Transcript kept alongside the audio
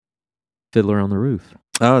Fiddler on the Roof.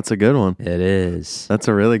 Oh, it's a good one. It is. That's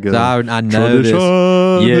a really good So one. I know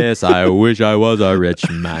this. Yes, I wish I was a rich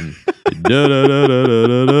man.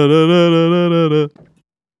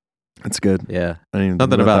 That's good. Yeah. I didn't even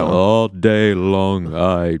Something know about that one. all day long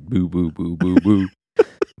I boo boo boo boo boo.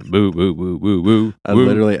 Boo boo boo boo boo. I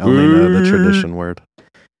literally only know the tradition word.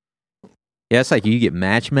 Yeah, it's like you get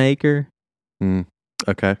matchmaker.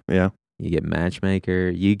 Okay, yeah. You get matchmaker.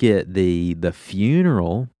 You get the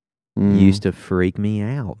funeral. Mm. Used to freak me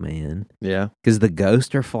out, man. Yeah, Because the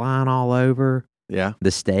ghosts are flying all over yeah,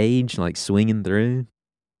 the stage, like swinging through.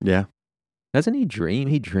 yeah. Doesn't he dream?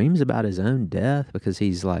 He dreams about his own death because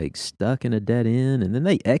he's like stuck in a dead end, and then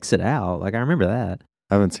they exit out. Like I remember that.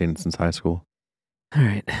 I haven't seen it since high school. All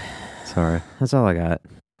right, Sorry. that's all I got.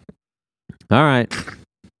 All right,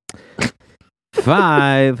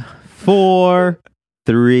 5, 4,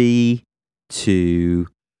 3, 2,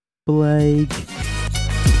 Blake.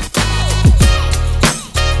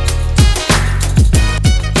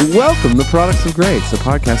 Welcome to Products of Grace, a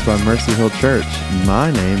podcast by Mercy Hill Church.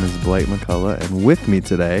 My name is Blake McCullough, and with me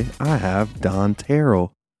today, I have Don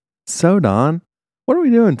Terrell. So, Don, what are we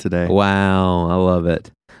doing today? Wow, I love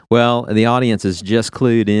it. Well, the audience has just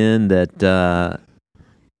clued in that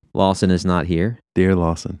Lawson is not here. Dear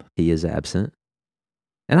Lawson. He is absent.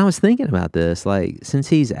 And I was thinking about this, like, since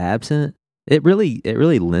he's absent, it really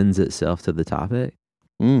lends itself to the topic.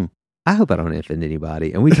 I hope I don't offend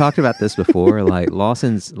anybody. And we talked about this before, like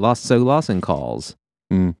Lawson calls.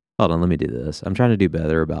 Hold on, let me do this. I'm trying to do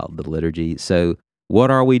better about the liturgy. So what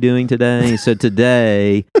are we doing today? So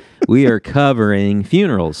today we are covering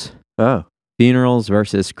funerals. Oh. Funerals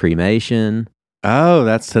versus cremation. Oh,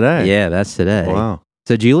 that's today. Yeah, that's today. Wow.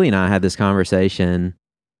 So Julie and I had this conversation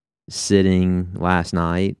sitting last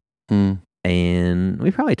night, and we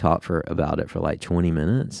probably talked about it for like 20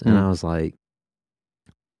 minutes. And I was like,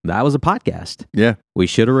 that was a podcast. Yeah. We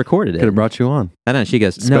should have recorded it. Could have brought you on. And then she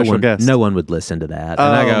goes, Special guest. no one would listen to that. And Oh,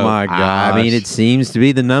 I go, my gosh. I mean, it seems to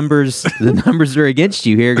be the numbers are against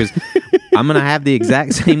you here because I'm going to have the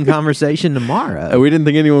exact same conversation tomorrow. We didn't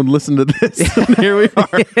think anyone would listen to this. Here we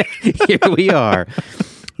are. Here we are.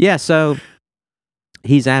 Yeah, so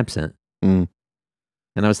he's absent. And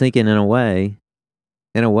I was thinking, in a way,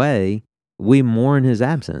 we mourn his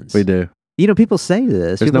absence. We do. You know, people say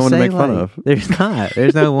this. There's People no one to say, make fun like, of. There's not.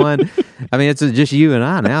 There's no one. I mean, it's just you and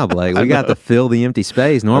I now, Blake. We got to fill the empty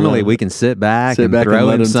space. Normally, we can sit back and throw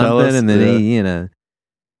let him him tell something, us. and then Yeah. he, you know.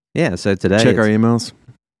 Yeah, so today. Check our emails.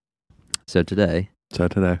 So today.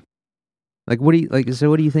 Like, what do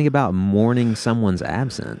you think about mourning someone's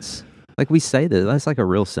absence? Like, we say that. That's like a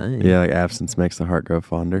real saying. Yeah, like absence makes the heart grow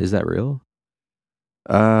fonder. Is that real?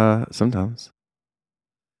 Sometimes.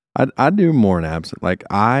 I do mourn absent. Like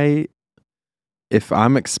if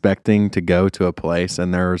I'm expecting to go to a place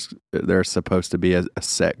and there's supposed to be a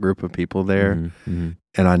set group of people there, and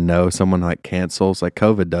I know someone like cancels, like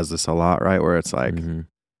COVID does this a lot, right? Where it's like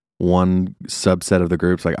one subset of the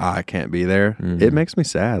group's like, I can't be there. It makes me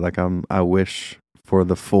sad. Like I wish for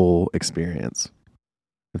the full experience,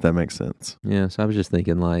 if that makes sense. Yeah. So I was just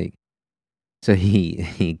thinking, like, so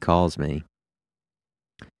he calls me.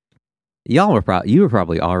 You were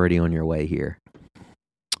probably already on your way here,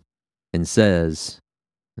 and says,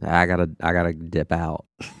 I gotta dip out.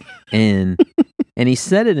 And he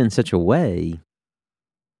said it in such a way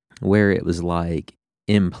where it was like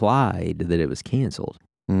implied that it was canceled.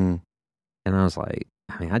 And I was like,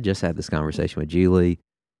 I mean, I just had this conversation with Julie.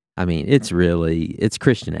 I mean, it's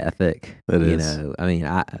Christian ethic. It is. You know, I mean,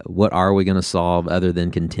 what are we going to solve other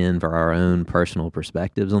than contend for our own personal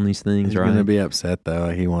perspectives on these things, He's right? going to be upset though.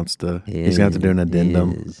 He's going to have to do an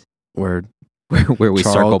addendum where we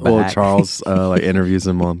circle back. Well, Charles like interviews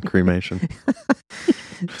him on cremation.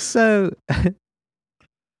 So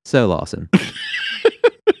Lawson,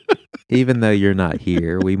 even though you're not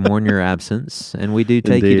here, we mourn your absence, and we do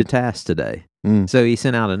take you to Indeed. task today. So he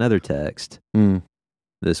sent out another text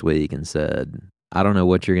this week and said, I don't know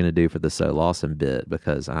what you're going to do for the So Lawson bit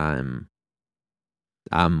because I'm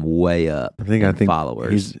way up I think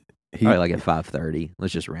followers. Probably like at 530.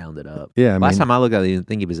 Let's just round it up. Yeah, Last time I looked at it, I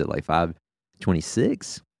think he was at like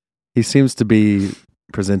 526. He seems to be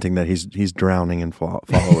presenting that he's drowning in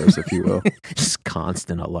followers, if you will. Just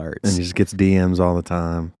constant alerts. And he just gets DMs all the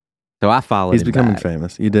time. So I followed He's him becoming back.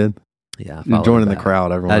 famous. You did? Yeah. You're joining the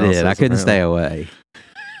crowd. Everyone I else did. I is, couldn't apparently. stay away.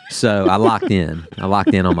 So I locked in.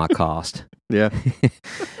 On my cost. Yeah.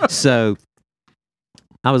 So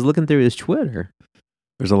I was looking through his Twitter.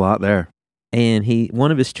 There's a lot there. And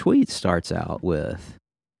one of his tweets starts out with,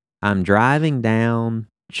 I'm driving down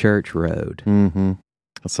Church Road. I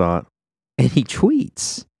saw it. And he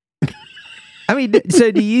tweets. I mean,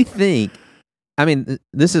 so do you think I mean,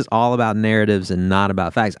 this is all about narratives and not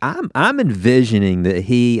about facts. I'm envisioning that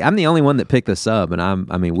I'm the only one that picked this up,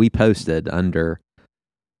 and we posted under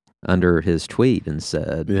his tweet and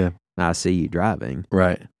said, "Yeah, I see you driving."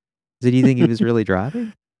 Right. Did you think he was really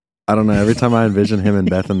driving? I don't know. Every time I envision him and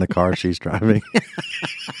Beth in the car, she's driving.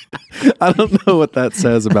 I don't know what that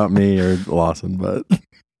says about me or Lawson, but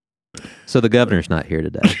so the governor's not here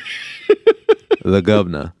today. The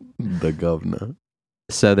governor.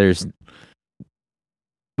 So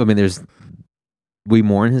we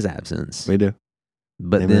mourn his absence. We do.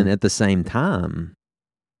 But Amen. Then at the same time,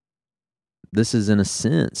 this is in a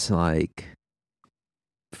sense like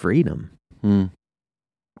freedom.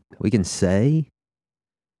 We can say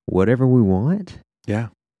whatever we want. Yeah.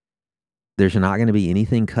 There's not going to be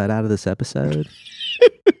anything cut out of this episode.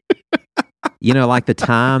 Like the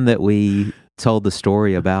time that we told the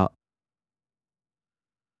story about.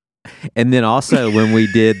 And then also when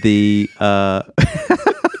we did the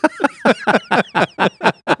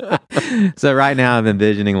so right now I'm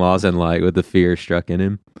envisioning Lawson like with the fear struck in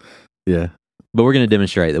him. Yeah. But we're going to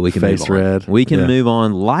demonstrate that we can Face move on. red. We can move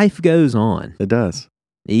on. Life goes on. It does.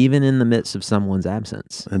 Even in the midst of someone's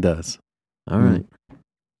absence. It does. All right.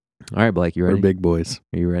 All right, Blake, you ready? We're big boys.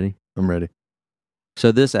 Are you ready? I'm ready.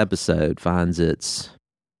 So this episode finds its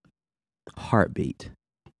heartbeat.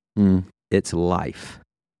 Its life.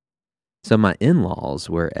 So my in-laws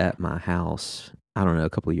were at my house, I don't know,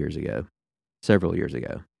 several years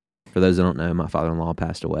ago. For those that don't know, my father-in-law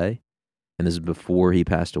passed away. And this is before he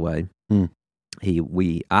passed away.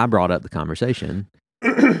 I brought up the conversation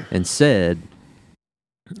and said,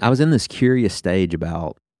 I was in this curious stage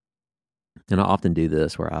about, and I often do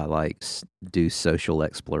this where I do social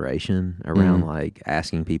exploration around like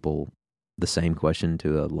asking people the same question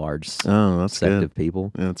to a large sect of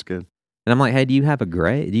people. Yeah, that's good. And I'm like, hey, do you have a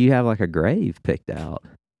grave picked out?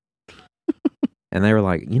 And they were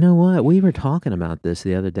like, you know what? We were talking about this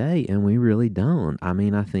the other day, and we really don't. I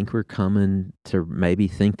mean, I think we're coming to maybe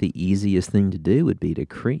think the easiest thing to do would be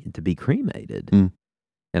to be cremated.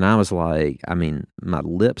 And I was like, my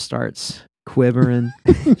lip starts quivering.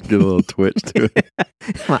 Get a little twitch to it.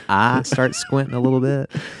 My eye starts squinting a little bit.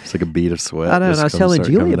 It's like a bead of sweat. I know. And I was telling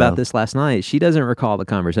Julie about this last night. She doesn't recall the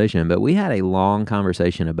conversation, but we had a long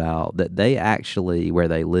conversation about that they actually, where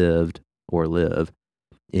they lived or live,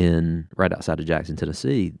 right outside of Jackson,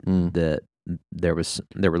 Tennessee, that there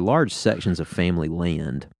were large sections of family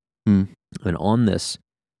land. And on this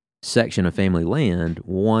section of family land,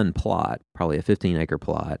 one plot, probably a 15-acre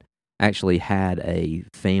plot, actually had a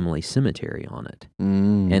family cemetery on it.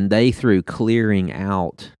 And they, through clearing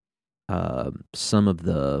out some of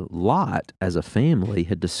the lot as a family,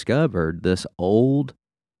 had discovered this old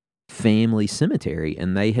family cemetery,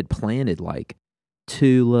 and they had planted like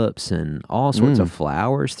tulips and all sorts of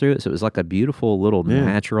flowers through it. So it was like a beautiful little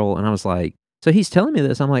natural. And I was like, so he's telling me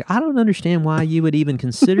this. I'm like, I don't understand why you would even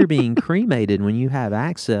consider being cremated when you have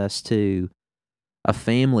access to a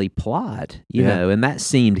family plot, you know. And that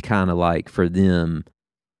seemed kind of like for them,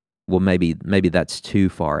 well, maybe that's too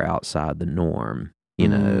far outside the norm, you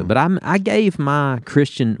know. But I gave my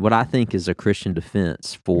Christian, what I think is a Christian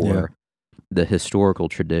defense for the historical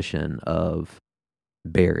tradition of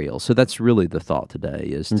burial. So that's really the thought today,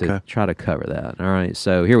 is to try to cover that. All right,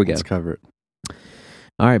 so here we go. Let's cover it.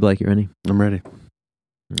 All right, Blake, you ready? I'm ready.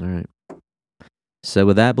 All right. So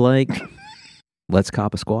with that, Blake, let's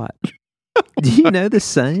cop a squat. Do you know this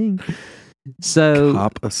saying? So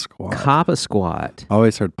cop a squat. Cop a squat. I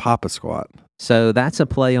always heard pop a squat. So that's a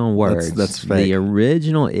play on words. That's fake. The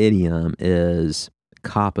original idiom is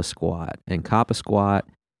cop a squat, and cop a squat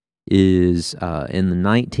is in the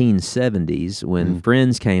 1970s when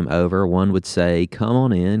friends came over. One would say, "Come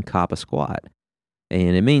on in, cop a squat,"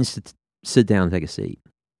 and it means to sit down and take a seat.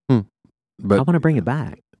 But I want to bring it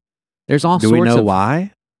back. There's all sorts of... Do we know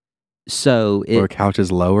why? So were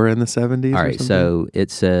couches lower in the 70s? All right, so it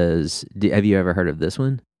says, have you ever heard of this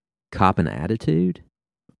one? Cop an attitude?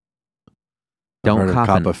 Don't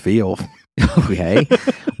cop a feel. Okay.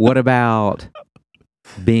 What about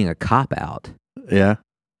being a cop-out? Yeah.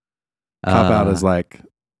 Cop-out is like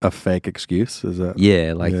a fake excuse? Is that?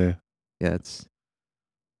 Yeah, like, yeah,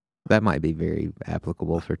 that might be very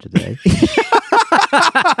applicable for today.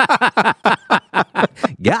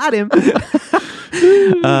 Got him.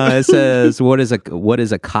 It says, what is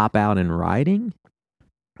a cop-out in writing?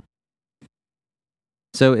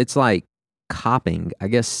 So it's like copping, I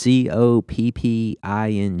guess, COPPING.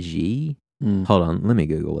 Hold on, let me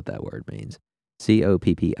Google what that word means.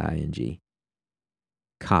 COPPING.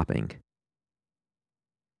 Copping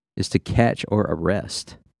is to catch or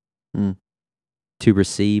arrest, to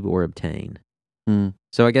receive or obtain.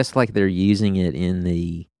 So I guess like they're using it in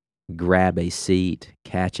the grab a seat,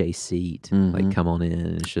 catch a seat, like come on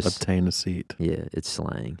in. It's just obtain a seat. Yeah, it's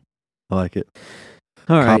slang. I like it.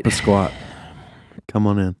 All right. Cop a squat. Come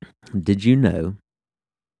on in. Did you know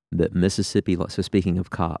that Mississippi, so speaking of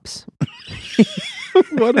cops.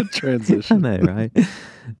 What a transition. I know,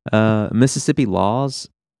 right? Mississippi laws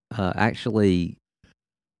actually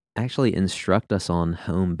instruct us on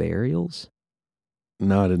home burials.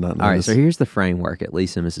 No, I did not know. All right, so here's the framework, at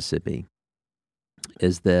least in Mississippi,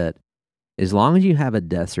 is that as long as you have a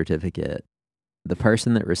death certificate, the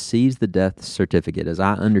person that receives the death certificate, as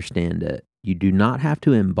I understand it, you do not have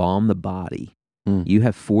to embalm the body. You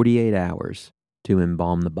have 48 hours to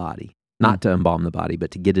embalm the body. Not to embalm the body, but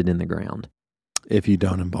to get it in the ground. If you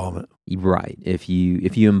don't embalm it. Right. If you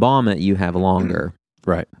embalm it, you have longer.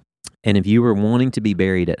 Right. And if you were wanting to be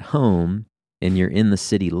buried at home and you're in the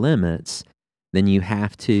city limits, then you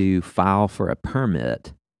have to file for a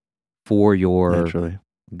permit for your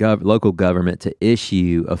local government to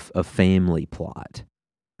issue a family plot.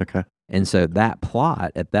 Okay. And so that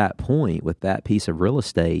plot at that point with that piece of real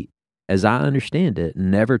estate, as I understand it,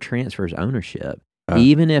 never transfers ownership.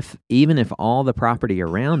 Even if all the property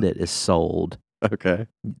around it is sold, okay,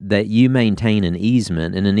 that you maintain an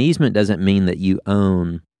easement, and an easement doesn't mean that you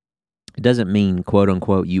own. It doesn't mean, quote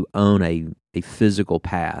unquote, you own a physical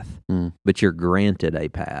path, but you're granted a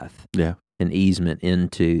path. Yeah. An easement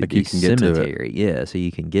into like the cemetery. Yeah, so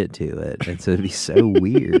you can get to it. And so it'd be so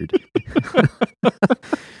weird.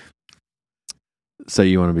 So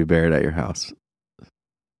you want to be buried at your house?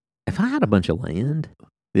 If I had a bunch of land,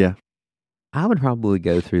 yeah, I would probably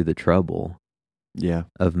go through the trouble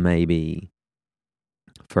of maybe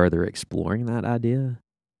further exploring that idea.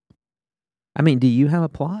 I mean, do you have a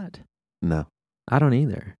plot? No. I don't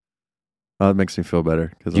either. Oh, it makes me feel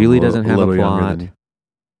better. Julie doesn't have a plot.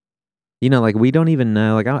 You know, like we don't even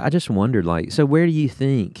know. Like I just wondered, like, so where do you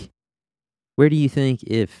think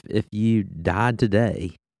if you died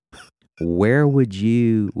today, where would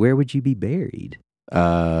you be buried?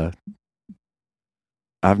 I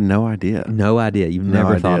have no idea. No idea. You've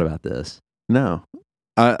never thought about this. No.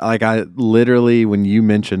 I literally, when you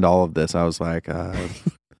mentioned all of this, I was like,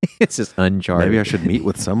 it's just uncharted. Maybe I should meet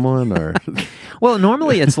with someone or. Well,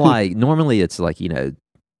 normally it's like, you know,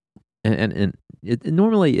 and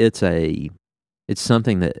normally it's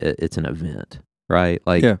something that it's an event, right?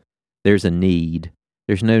 Like there's a need.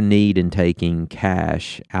 There's no need in taking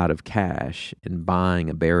cash out of cash and buying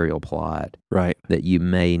a burial plot, right? That you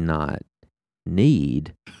may not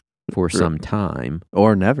need for some time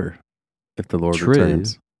or never, if the Lord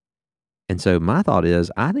returns. And so my thought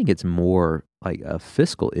is, I think it's more like a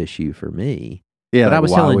fiscal issue for me. Yeah, but I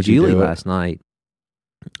was telling Julie last night,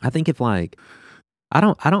 I think if like I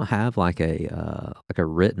don't have like a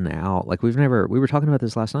written out, like we were talking about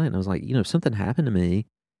this last night, and I was like, you know, if something happened to me,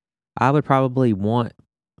 I would probably want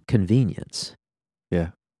convenience.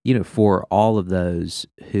 Yeah. You know, for all of those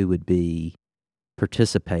who would be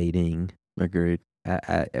participating. Agreed.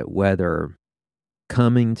 At whether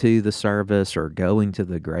coming to the service or going to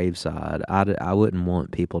the graveside, I wouldn't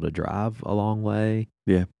want people to drive a long way.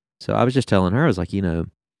 Yeah. So I was just telling her, I was like, you know,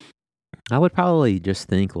 I would probably just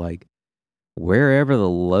think like wherever the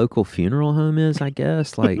local funeral home is, I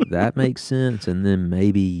guess, like that makes sense. And then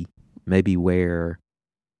maybe where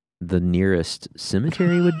the nearest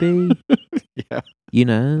cemetery would be. Yeah. You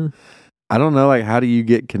know? I don't know, like, how do you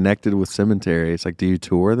get connected with cemeteries? Like, do you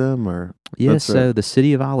tour them or? Yeah, so the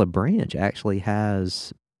city of Olive Branch actually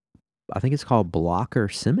has, I think it's called Blocker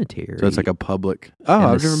Cemetery. So it's like a public.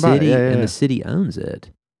 Oh, I've driven by it. And the city owns it.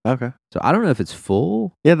 Okay. So I don't know if it's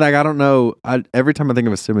full. Yeah, like I don't know. Every time I think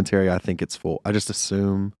of a cemetery, I think it's full. I just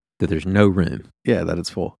assume that there's no room. Yeah, that it's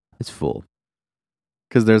full. It's full.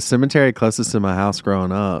 Because there's a cemetery closest to my house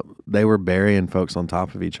growing up. They were burying folks on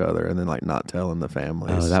top of each other and then like not telling the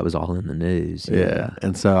families. Oh, that was all in the news. Yeah.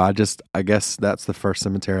 And so I guess that's the first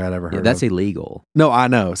cemetery I'd ever heard of. That's illegal. No, I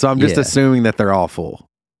know. So I'm just assuming that they're all full.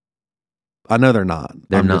 I know they're not.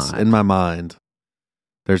 They're not. Just, in my mind,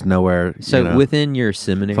 there's nowhere. So within your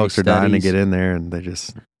seminary folks studies, are dying to get in there and they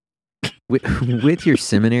just. With your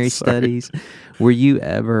seminary studies, were you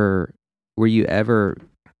ever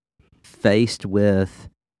faced with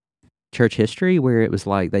church history where it was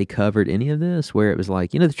like they covered any of this, where it was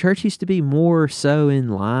like, you know, the church used to be more so in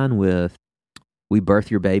line with we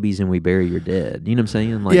birth your babies and we bury your dead. You know what I'm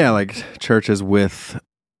saying? Like, yeah, like churches with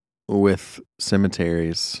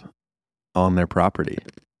cemeteries on their property.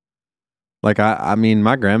 Like I mean,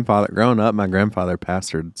 growing up, my grandfather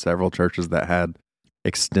pastored several churches that had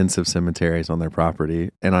extensive cemeteries on their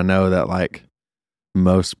property. And I know that, like,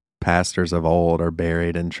 most pastors of old are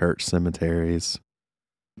buried in church cemeteries.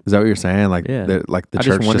 Is that what you're saying? Like, Yeah. the I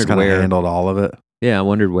church just kind of handled all of it? Yeah, I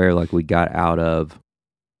wondered where like we got out of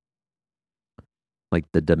like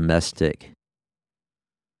the domestic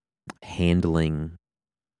handling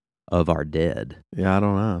of our dead. Yeah, I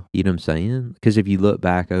don't know. You know what I'm saying? Because if you look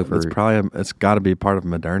back over, it's got to be part of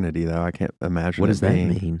modernity, though. I can't imagine. What does that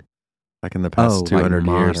mean? Like in the past 200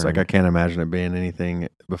 years, like modern. I can't imagine it being anything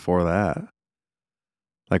before that.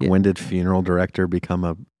 Like when did funeral director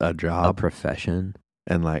become a job, a profession?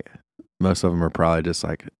 And like most of them are probably just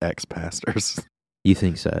like ex-pastors. You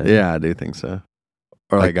think so? Yeah, I do think so.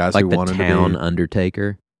 Or like guys who wanted to be the town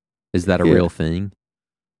undertaker. Is that a real thing?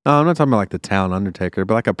 No, I'm not talking about like the town undertaker,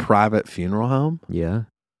 but like a private funeral home. Yeah.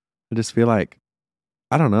 I just feel like,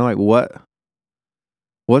 I don't know, like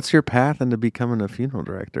what's your path into becoming a funeral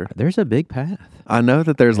director? There's a big path. I know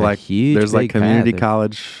that there's like community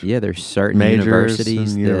college. Yeah, there's certain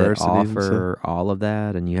universities that offer all of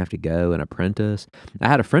that, and you have to go and apprentice. I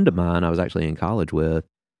had a friend of mine I was actually in college with,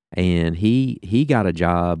 and he got a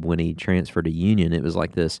job when he transferred to Union. It was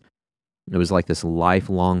like this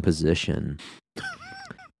lifelong position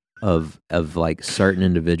of like certain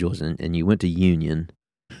individuals, and you went to Union,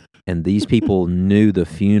 and these people knew the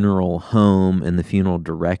funeral home and the funeral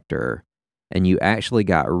director, and you actually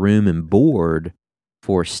got room and board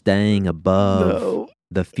for staying above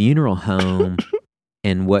the funeral home.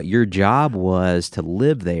 And what your job was to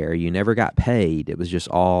live there. You never got paid. It was just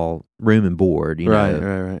all room and board, you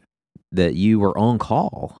know. Right. That you were on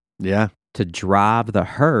call. Yeah. To drive the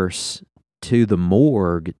hearse to the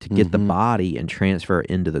morgue to get the body and transfer it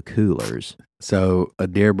into the coolers. So a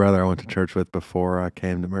dear brother I went to church with before I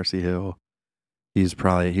came to Mercy Hill, he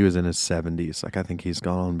was in his 70s. Like I think he's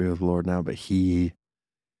gone on to be with the Lord now, but that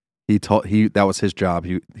was his job.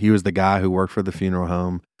 He was the guy who worked for the funeral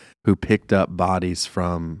home, who picked up bodies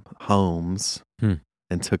from homes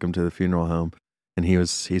and took them to the funeral home. And he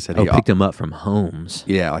said he picked them up from homes.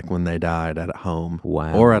 Yeah, like when they died at home.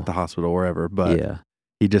 Wow. Or at the hospital or wherever. But yeah.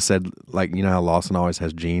 He just said, like, you know how Lawson always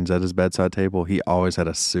has jeans at his bedside table? He always had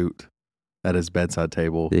a suit at his bedside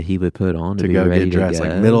table that he would put on to be go ready get dressed, to go.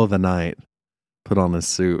 like middle of the night, put on his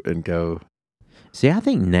suit and go. See, I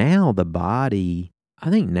think now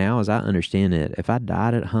as I understand it, if I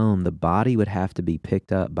died at home, the body would have to be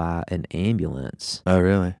picked up by an ambulance. Oh,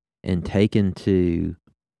 really? And taken to,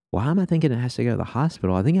 why am I thinking it has to go to the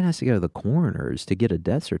hospital? I think it has to go to the coroner's to get a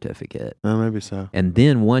death certificate. Oh, maybe so. And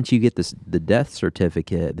then once you get the death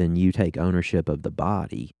certificate, then you take ownership of the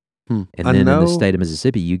body. And then in the state of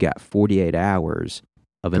Mississippi, you got 48 hours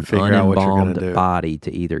of an unembalmed body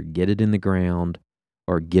to either get it in the ground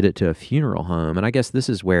or get it to a funeral home. And I guess this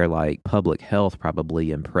is where like public health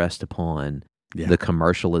probably impressed upon the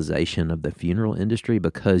commercialization of the funeral industry,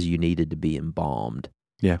 because you needed to be embalmed.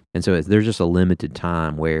 Yeah. And so there's just a limited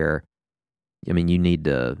time where, I mean, you need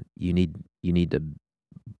to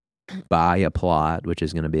buy a plot, which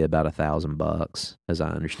is going to be about $1,000, as I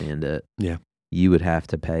understand it. Yeah. You would have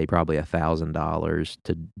to pay probably $1,000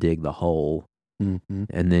 to dig the hole. Mm-hmm.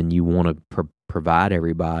 And then you want to provide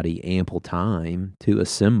everybody ample time to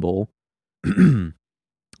assemble to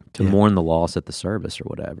mourn the loss at the service or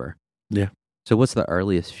whatever. Yeah. So what's the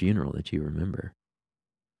earliest funeral that you remember?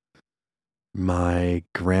 My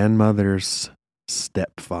grandmother's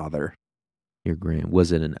stepfather.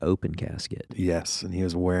 Was it an open casket? Yes, and he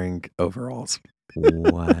was wearing overalls.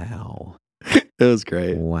 Wow. It was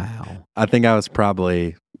great. Wow. I think I was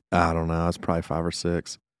probably, I don't know, I was probably 5 or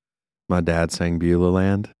 6. My dad sang Beulah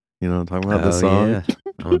Land. You know what I'm talking about? The song? Yeah.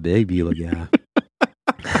 I'm a big Beulah guy.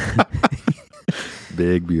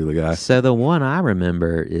 Big Beulah guy. So the one I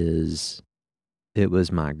remember it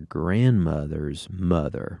was my grandmother's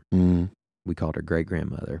mother. Mm. We called her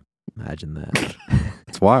great-grandmother. Imagine that.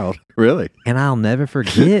 It's wild. Really? And I'll never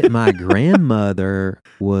forget, my grandmother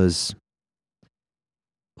was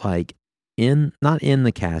like not in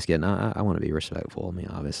the casket. And I want to be respectful of me,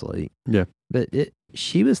 obviously. Yeah. But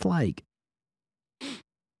she was like,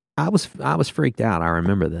 I was freaked out. I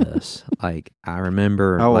remember this. Like, I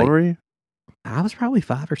remember. How old were you? I was probably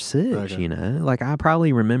 5 or 6, okay. You know? Like, I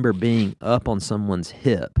probably remember being up on someone's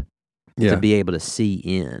hip to be able to see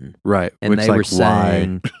in. Right. And they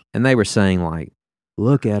were saying, like,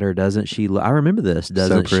 look at her, doesn't she look, I remember this,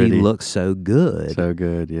 doesn't she look so good? So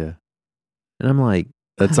good, yeah. And I'm like,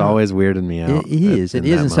 that's always weirding me out. It is.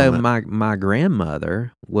 And so my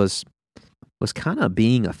grandmother was kind of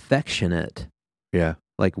being affectionate. Yeah.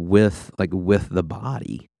 Like with the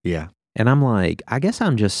body. Yeah. And I'm like, I guess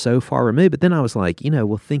I'm just so far removed. But then I was like,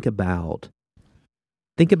 well, think about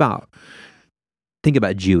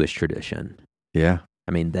Jewish tradition. Yeah.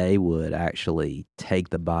 I mean, they would actually take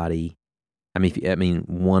the body. I mean,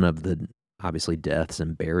 one of the obviously deaths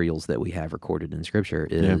and burials that we have recorded in Scripture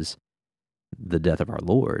is the death of our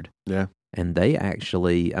Lord. Yeah. And they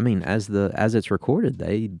actually, I mean, as it's recorded,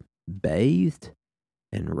 they bathed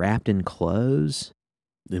and wrapped in clothes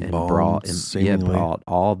and brought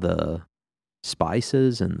all the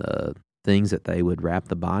spices and the things that they would wrap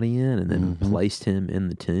the body in, and then placed him in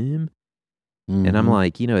the tomb. And I'm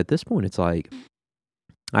like, at this point, it's like,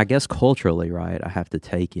 I guess culturally, right, I have to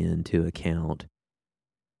take into account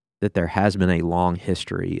that there has been a long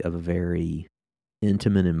history of a very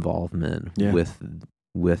intimate involvement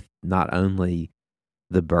with not only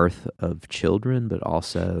the birth of children, but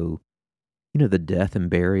also, the death and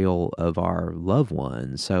burial of our loved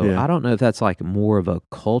ones. So I don't know if that's like more of a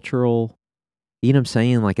cultural, you know what I'm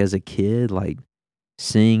saying? Like as a kid, like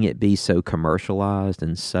seeing it be so commercialized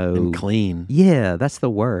and so and clean. Yeah, that's the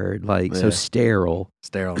word. Like so sterile.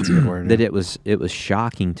 Sterile is a good word. That it was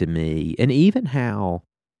shocking to me. And even how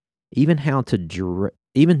to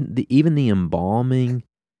even the embalming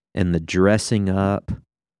and the dressing up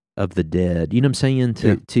of the dead. You know what I'm saying?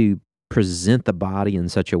 To present the body in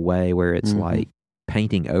such a way where it's like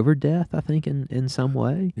painting over death, I think, in some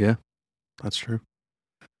way. Yeah, that's true.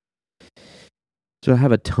 So I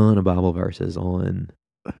have a ton of Bible verses on.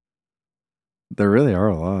 There really are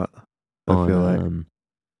a lot. I feel like.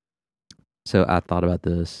 So I thought about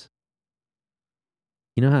this.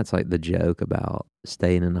 You know how it's like the joke about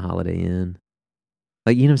staying in the Holiday Inn?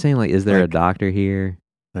 Like, you know what I'm saying? Like, is there a doctor here?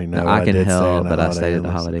 Like, no, I can help, but I stayed at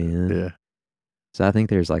the Holiday Inn. Yeah. So I think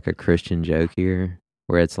there's like a Christian joke here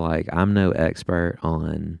where it's like, I'm no expert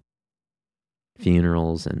on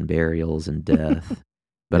funerals and burials and death,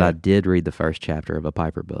 but I did read the first chapter of a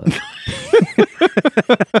Piper book.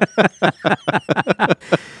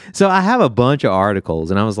 So I have a bunch of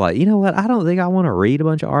articles, and I was like, you know what? I don't think I want to read a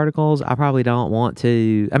bunch of articles. I probably don't want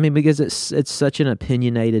to. I mean, because it's such an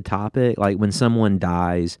opinionated topic. Like when someone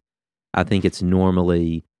dies, I think it's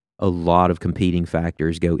normally a lot of competing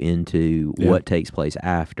factors go into what takes place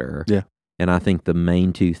after. Yeah. And I think the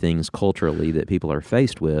main two things culturally that people are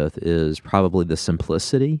faced with is probably the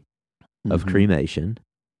simplicity of cremation.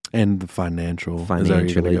 And the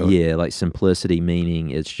financially, like simplicity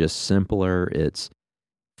meaning it's just simpler, it's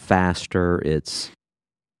faster, it's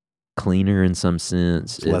cleaner in some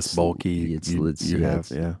sense, it's less bulky. It's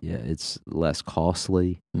less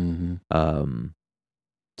costly.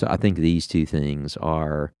 So I think these two things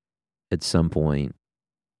are, at some point,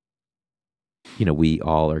 we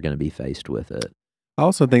all are going to be faced with it. I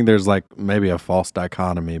also think there's like maybe a false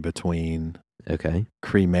dichotomy between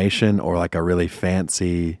cremation or like a really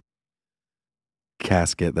fancy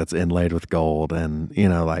casket that's inlaid with gold and, you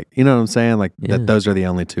know what I'm saying? Like that those are the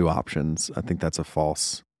only two options. I think that's a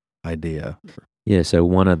false idea. Yeah, so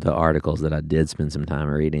one of the articles that I did spend some time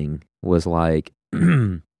reading was like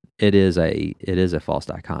it is a false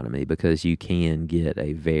dichotomy because you can get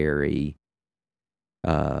a very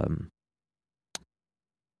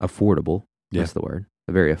affordable, that's the word,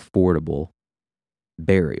 a very affordable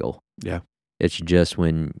burial. Yeah. It's just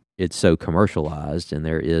when it's so commercialized and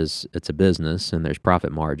it's a business and there's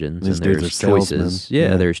profit margins and there's choices.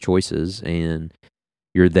 Yeah, there's choices and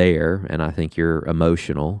you're there and I think you're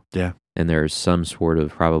emotional. Yeah. And there's some sort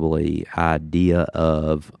of probably idea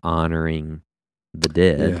of honoring the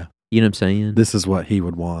dead. Yeah. You know what I'm saying? This is what he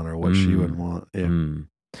would want or what she would want. Yeah.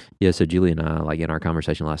 Yeah, so Julie and I, like in our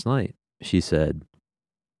conversation last night, she said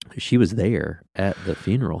she was there at the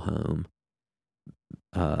funeral home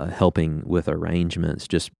helping with arrangements,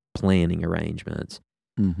 just planning arrangements.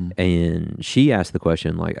 And she asked the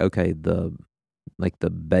question like, okay, the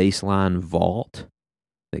baseline vault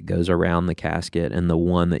that goes around the casket and the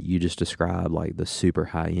one that you just described, like the super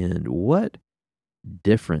high end, what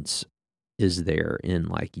difference is there in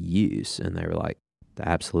like use? And they were like,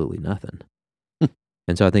 absolutely nothing.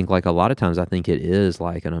 And so I think like a lot of times I think it is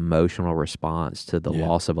like an emotional response to the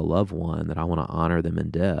loss of a loved one that I want to honor them in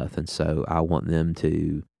death. And so I want them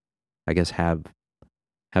to, I guess, have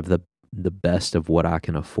the best of what I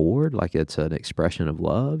can afford. Like it's an expression of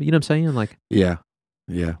love. You know what I'm saying? Like, yeah.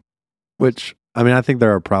 Which, I mean, I think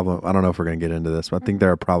there are I don't know if we're going to get into this, but I think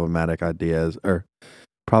there are problematic ideas or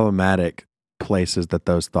problematic places that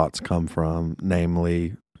those thoughts come from,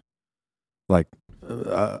 namely like,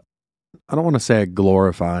 I don't want to say a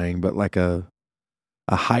glorifying, but like a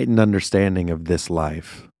heightened understanding of this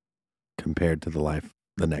life compared to the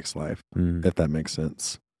next life, if that makes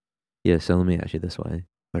sense. Yeah, so let me ask you this way.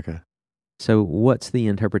 Okay. So what's the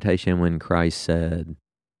interpretation when Christ said,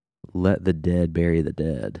 let the dead bury the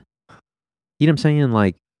dead? You know what I'm saying?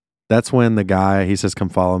 Like, that's when the guy, he says, come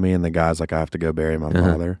follow me. And the guy's like, I have to go bury my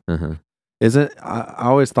father. I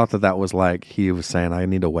always thought that was like he was saying, I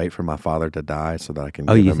need to wait for my father to die so that I can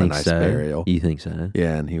give him a nice burial. You think so?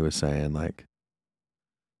 Yeah, and he was saying like,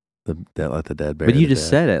 let the dead bury. But you just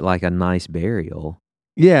said it like a nice burial.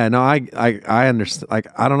 Yeah, no, I understand. Like,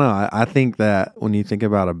 I don't know. I think that when you think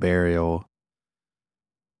about a burial,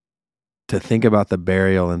 to think about the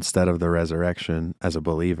burial instead of the resurrection as a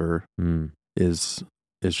believer is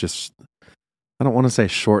just, I don't want to say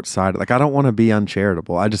short-sighted. Like, I don't want to be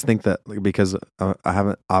uncharitable. I just think that because I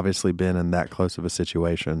haven't obviously been in that close of a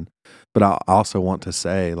situation, but I also want to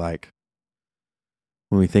say, like,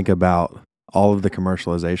 when we think about all of the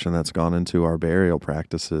commercialization that's gone into our burial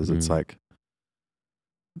practices, it's like,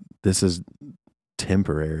 this is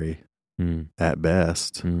temporary at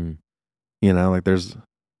best. You know, like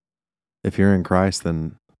if you're in Christ,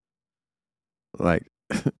 then like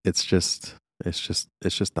it's just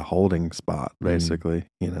the holding spot basically,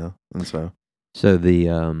 you know? And so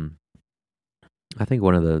I think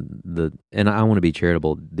one of the and I want to be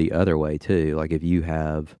charitable the other way too. Like if you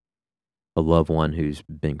have a loved one who's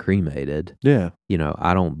been cremated, you know,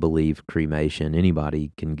 I don't believe cremation.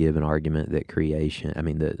 Anybody can give an argument that cremation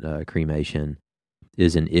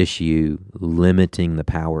is an issue limiting the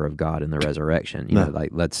power of God in the resurrection. You know,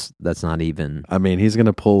 like that's not even. I mean, he's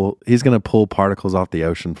gonna pull particles off the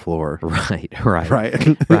ocean floor. Right.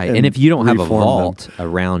 And if you don't have a vault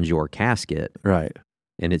around your casket, right,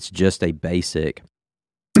 and it's just a basic,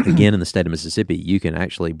 again, in the state of Mississippi, you can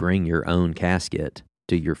actually bring your own casket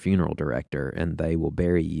to your funeral director and they will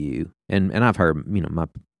bury you. And I've heard, you know, my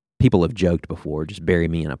people have joked before, just bury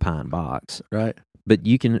me in a pine box. Right. But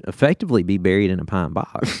you can effectively be buried in a pine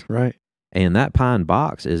box. Right. And that pine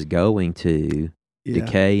box is going to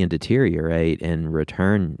decay and deteriorate and you're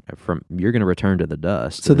going to return to the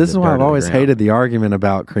dust. So this is why I've always hated the argument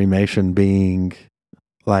about cremation being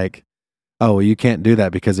like, oh, well, you can't do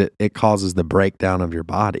that because it causes the breakdown of your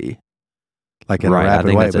body. Like in a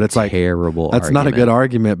rapid way. But it's like, that's not a good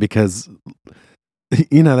argument because,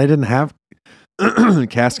 you know, they didn't have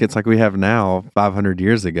caskets like we have now 500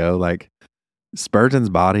 years ago. Like Spurgeon's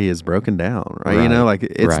body is broken down, right? You know, like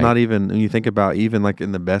it's not even, when you think about even like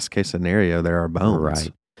in the best case scenario, there are bones.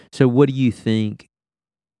 Right. So what do you think?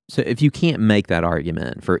 So if you can't make that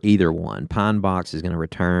argument for either one, pine box is going to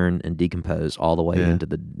return and decompose all the way into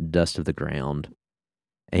the dust of the ground.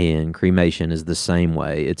 And cremation is the same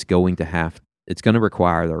way. It's going to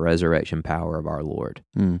require the resurrection power of our Lord.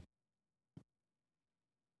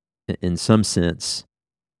 In some sense,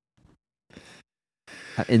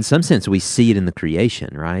 we see it in the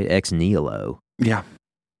creation, right? Ex nihilo. Yeah.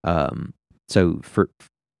 So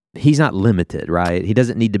he's not limited, right? He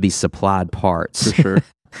doesn't need to be supplied parts.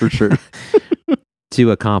 For sure.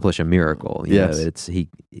 To accomplish a miracle. You yes. know, it's he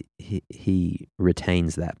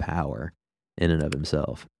retains that power in and of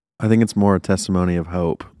himself. I think it's more a testimony of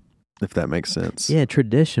hope, if that makes sense. Yeah,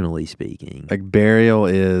 traditionally speaking. Like burial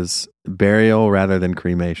rather than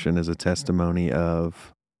cremation is a testimony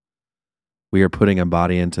of we are putting a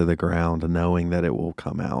body into the ground knowing that it will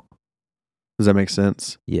come out. Does that make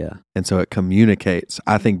sense? Yeah. And so it communicates.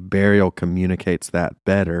 I think burial communicates that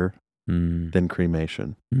better than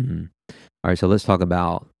cremation. Mm-hmm. All right, so let's talk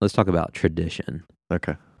about tradition.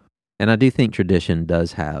 Okay. And I do think tradition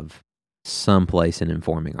does have some place in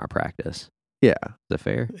informing our practice. Yeah. Is that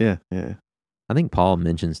fair? Yeah. I think Paul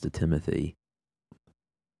mentions to Timothy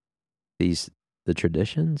the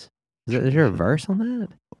traditions. Is there a verse on that?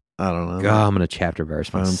 I don't know. God, I'm going to chapter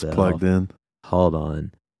verse myself. Phone's plugged in. Hold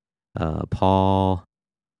on. Paul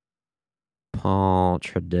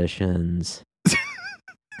traditions.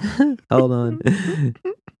 Hold on.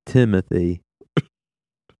 Timothy.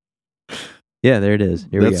 Yeah, there it is.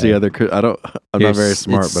 Here That's we go. the other. I'm not very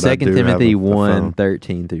smart, but I do 2 Timothy have 1,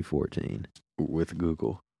 13 through 14. With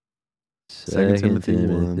Google. 2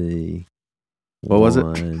 Timothy. What was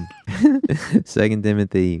it? 2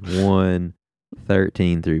 Timothy 1,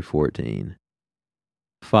 13 through 14.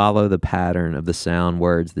 Follow the pattern of the sound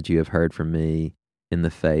words that you have heard from me in the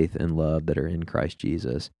faith and love that are in Christ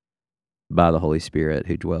Jesus. By the Holy Spirit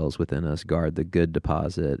who dwells within us, guard the good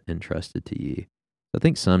deposit entrusted to you. I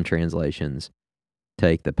think some translations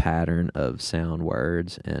take the pattern of sound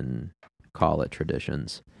words and call it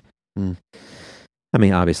traditions. I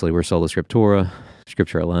mean, obviously, we're sola scriptura.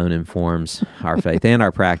 Scripture alone informs our faith and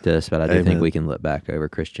our practice, but I do think we can look back over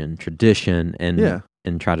Christian tradition and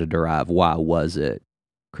try to derive why was it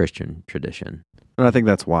Christian tradition. And I think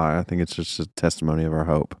that's why. I think it's just a testimony of our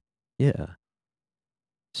hope. Yeah.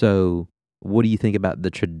 So what do you think about the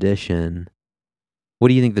tradition? What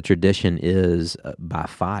do you think the tradition is by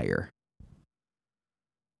fire?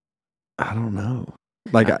 I don't know.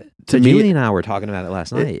 Like so Julie and I were talking about it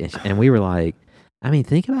last night, and we were like, I mean,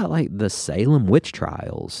 think about like the Salem witch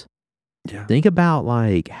trials. Yeah. Think about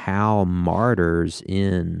like how martyrs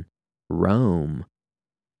in Rome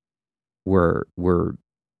were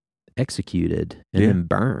executed and then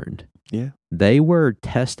burned. Yeah. They were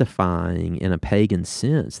testifying in a pagan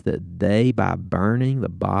sense that they, by burning the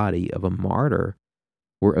body of a martyr,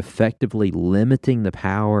 were effectively limiting the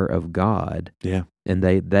power of God. Yeah. And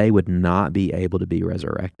they would not be able to be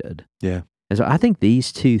resurrected. Yeah. And so I think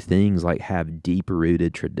these two things like have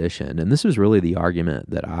deep-rooted tradition. And this was really the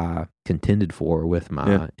argument that I contended for with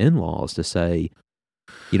my in-laws to say,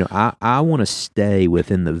 you know, I want to stay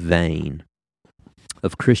within the vein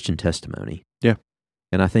of Christian testimony. Yeah.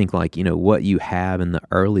 And I think like, you know, what you have in the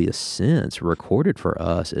earliest sense recorded for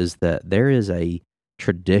us is that there is a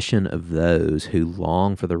tradition of those who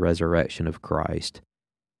long for the resurrection of Christ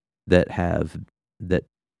that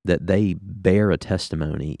they bear a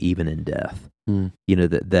testimony even in death. You know,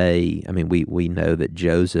 that we know that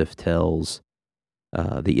Joseph tells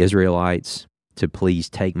the Israelites to please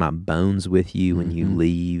take my bones with you when you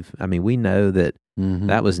leave. I mean, we know that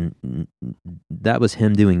that was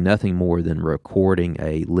him doing nothing more than recording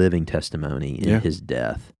a living testimony in his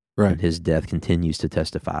death. Right. And his death continues to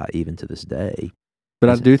testify even to this day. But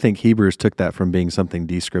I do think Hebrews took that from being something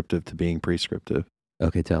descriptive to being prescriptive.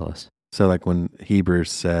 Okay, tell us. So like when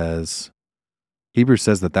Hebrews says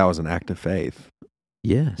that was an act of faith.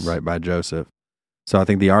 Yes. Right, by Joseph. So I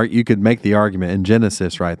think you could make the argument in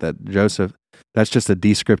Genesis, right, that Joseph, that's just a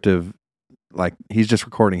descriptive, like he's just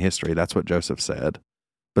recording history. That's what Joseph said.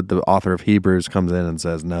 But the author of Hebrews comes in and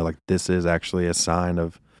says, no, like this is actually a sign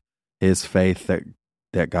of his faith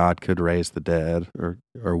that God could raise the dead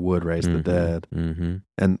or would raise the dead. Mm-hmm.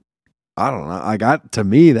 And I don't know, to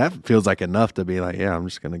me, that feels like enough to be like, yeah, I'm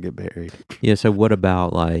just going to get buried. Yeah, so what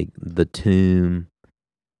about like the tomb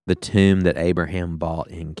that Abraham bought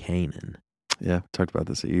in Canaan? Yeah, talked about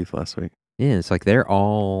this at youth last week. Yeah, it's like they're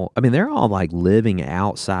all like living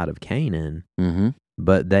outside of Canaan,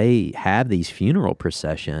 but they have these funeral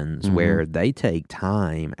processions where they take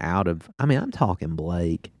time out of, I'm talking,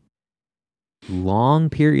 Blake, long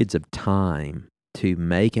periods of time to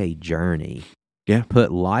make a journey,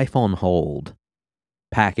 put life on hold,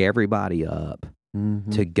 pack everybody up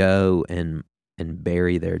to go and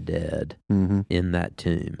bury their dead in that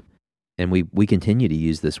tomb. And we continue to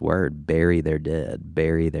use this word, bury their dead,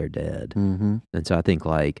 bury their dead. And so I think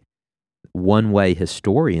like one way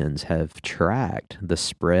historians have tracked the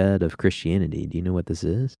spread of Christianity, do you know what this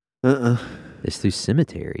is? It's through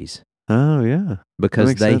cemeteries. Oh, yeah.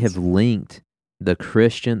 Because they have linked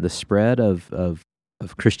the spread of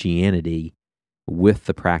Christianity with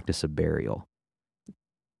the practice of burial.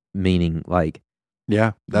 Meaning like,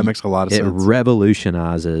 yeah, that makes a lot of sense. It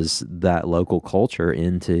revolutionizes that local culture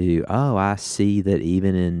into, oh, I see that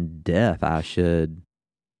even in death, I should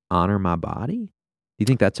honor my body. Do you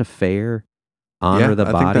think that's a fair honor the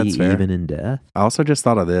body even in death? I also just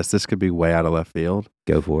thought of this. This could be way out of left field.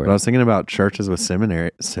 Go for it. But I was thinking about churches with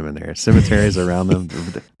cemeteries around them.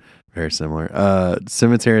 Very similar.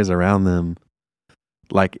 Cemeteries around them.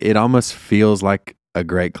 Like it almost feels like a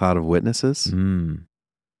great cloud of witnesses.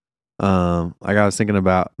 Like I was thinking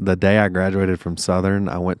about the day I graduated from Southern,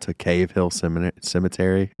 I went to Cave Hill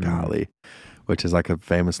Cemetery, which is like a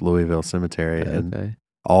famous Louisville cemetery. Okay. And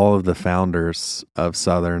all of the founders of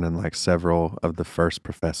Southern and like several of the first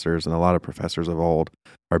professors and a lot of professors of old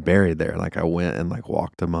are buried there. Like I went and like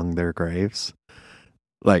walked among their graves.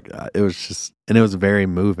 Like it was just, and it was very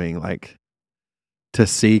moving, like to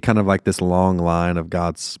see kind of like this long line of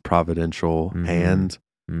God's providential hand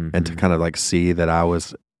and to kind of like see that I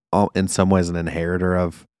was in some ways an inheritor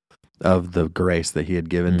of the grace that he had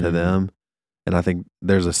given to them. And I think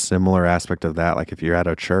there's a similar aspect of that. Like if you're at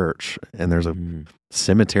a church and there's a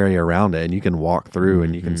cemetery around it and you can walk through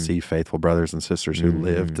and you can see faithful brothers and sisters who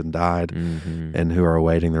lived and died and who are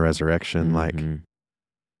awaiting the resurrection. Like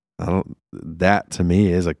that to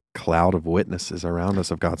me is a cloud of witnesses around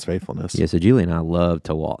us of God's faithfulness. Yeah. So Julie and I love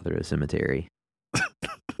to walk through a cemetery.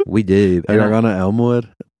 We do. Have you gone to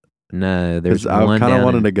Elmwood? No, there's one. I kind of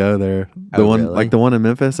wanted to go there. The one, really? like the one in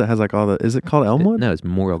Memphis that has like all the. Is it called Elmwood? No, it's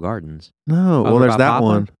Memorial Gardens. No, well, there's that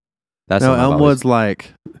one. That's no, Elmwood's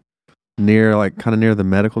like near, like kind of near the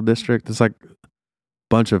medical district. It's like a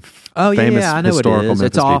bunch of famous I know historical what it is.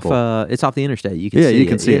 Memphis people. It's off the interstate. You can see you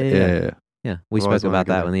can see it. Yeah. We spoke about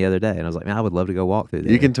that one the other day, and I was like, man, I would love to go walk through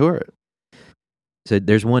there. You can tour it. So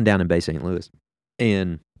there's one down in Bay St. Louis,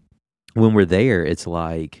 and when we're there, it's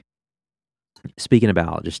like. Speaking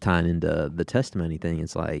about just tying into the testimony thing,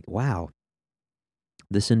 it's like, wow,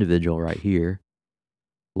 this individual right here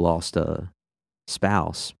lost a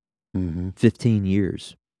spouse 15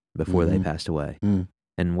 years before they passed away.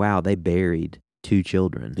 And wow, they buried 2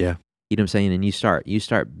 children. Yeah. You know what I'm saying? And you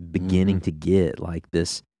start beginning to get like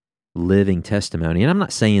this living testimony. And I'm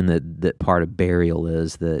not saying that part of burial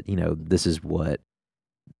is that, this is what,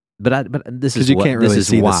 but this is because you what, can't really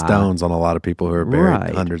see why. The stones on a lot of people who are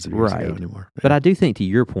buried hundreds of years ago anymore. Yeah. But I do think, to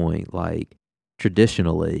your point, like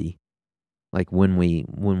traditionally, like when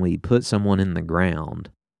we put someone in the ground,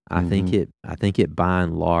 I think it by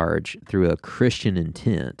and large, through a Christian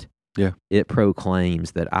intent, it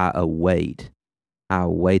proclaims that I await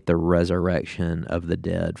the resurrection of the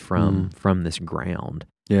dead from this ground.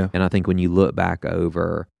 Yeah. And I think when you look back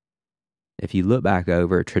over,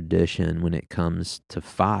 tradition when it comes to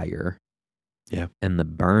fire, and the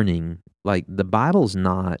burning, like the Bible's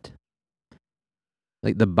not,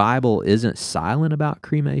 like the Bible isn't silent about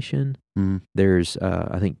cremation. There's,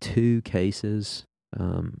 I think, 2 cases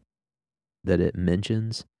that it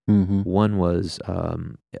mentions. One was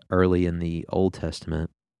early in the Old Testament.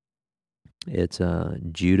 It's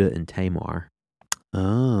Judah and Tamar.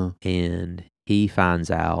 Oh. And Judah finds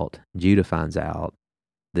out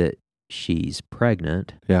that she's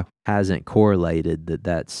pregnant. Yeah. Hasn't correlated that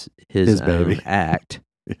that's his own baby. act.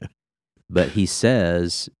 Yeah. But he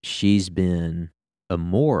says she's been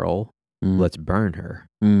immoral. Let's burn her.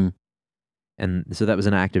 And so that was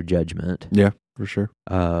an act of judgment. Yeah, for sure.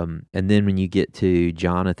 And then when you get to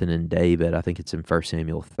Jonathan and David, I think it's in 1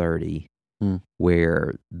 Samuel 30,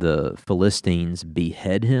 where the Philistines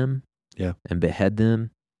behead him and behead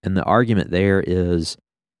them. And the argument there is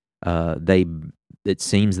it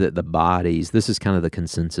seems that the bodies, this is kind of the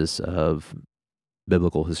consensus of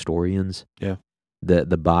biblical historians, that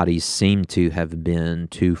the bodies seem to have been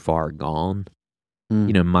too far gone.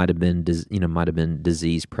 Might have been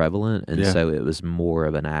disease prevalent, and so it was more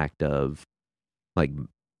of an act of like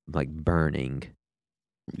burning.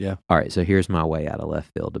 Yeah. All right, so here's my way out of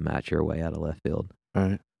left field to match your way out of left field. All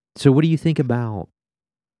right. So what do you think about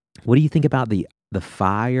the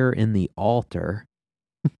fire in the altar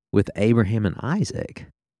with Abraham and Isaac?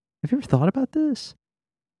 Have you ever thought about this?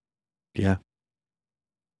 Yeah.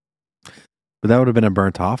 But that would have been a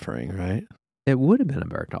burnt offering, right? It would have been a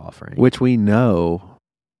burnt offering. Which we know.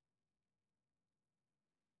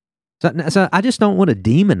 So I just don't want to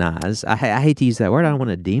demonize. I hate to use that word. I don't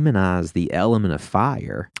want to demonize the element of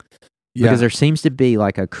fire. Because there seems to be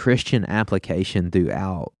like a Christian application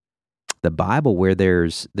throughout the Bible where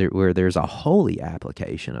there's a holy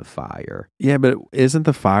application of fire. Yeah, but isn't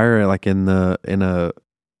the fire like in a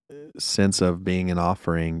sense of being an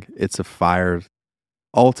offering? It's a fire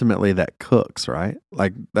ultimately that cooks, right?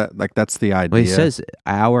 Like that's the idea. Well, he says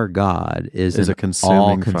our God is a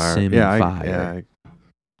consuming fire. Yeah,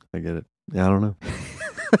 I get it. Yeah, I don't know.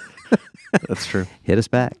 That's true. Hit us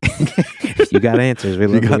back. You got answers. We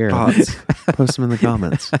love to hear thoughts. Post them in the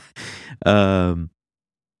comments. I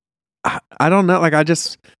don't know. Like God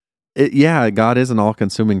is an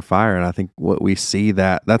all-consuming fire, and I think what we see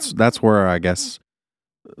that's where I guess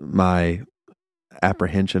my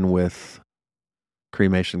apprehension with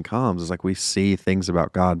cremation comes is like we see things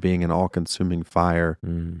about God being an all-consuming fire,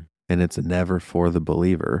 and it's never for the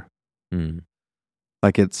believer.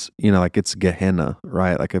 Like it's it's Gehenna,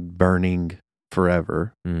 right? Like a burning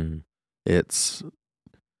forever. It's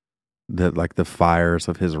the fires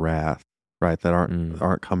of His wrath, right? That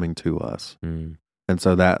aren't coming to us, and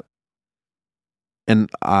so that. And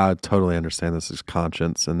I totally understand this is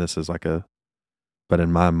conscience, and this is but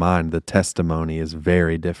in my mind, the testimony is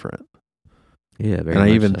very different. Yeah, very. And I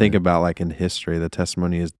even so. think about in history, the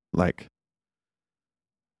testimony is I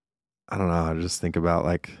don't know. I just think about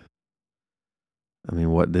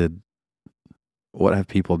what have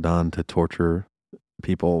people done to torture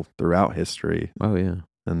people throughout history? Oh yeah.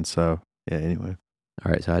 And so anyway.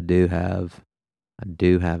 All right, so I do have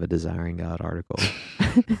a Desiring God article.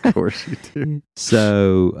 Of course you do.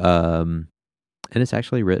 So and it's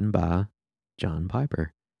actually written by John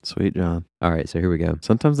Piper. Sweet John. All right, so here we go.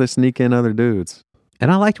 Sometimes they sneak in other dudes.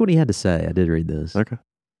 And I liked what he had to say. I did read this. Okay.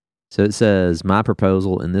 So it says, my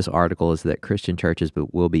proposal in this article is that Christian churches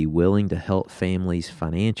will be willing to help families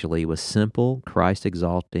financially with simple,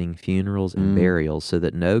 Christ-exalting funerals and burials so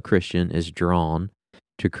that no Christian is drawn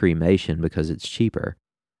to cremation because it's cheaper.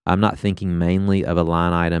 I'm not thinking mainly of a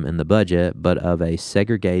line item in the budget, but of a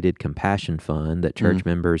segregated compassion fund that church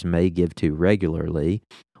members may give to regularly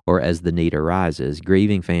or as the need arises.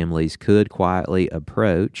 Grieving families could quietly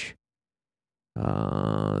approach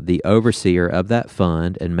the overseer of that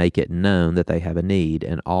fund and make it known that they have a need,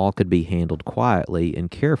 and all could be handled quietly and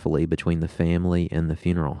carefully between the family and the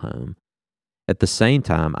funeral home. At the same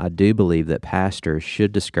time, I do believe that pastors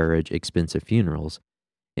should discourage expensive funerals.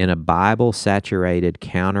 In a Bible-saturated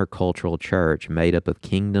countercultural church made up of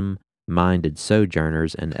kingdom-minded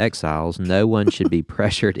sojourners and exiles, no one should be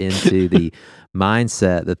pressured into the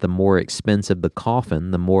mindset that the more expensive the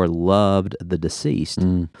coffin, the more loved the deceased.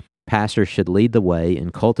 Pastors should lead the way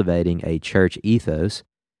in cultivating a church ethos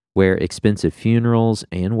where expensive funerals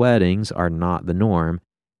and weddings are not the norm.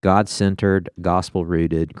 God-centered,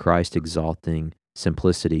 gospel-rooted, Christ-exalting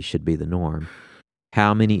simplicity should be the norm.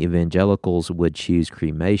 How many evangelicals would choose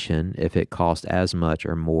cremation if it cost as much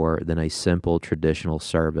or more than a simple traditional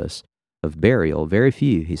service of burial? Very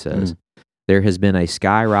few, he says. There has been a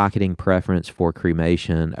skyrocketing preference for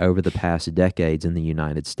cremation over the past decades in the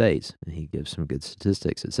United States. And he gives some good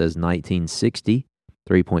statistics. It says 1960,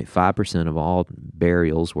 3.5% of all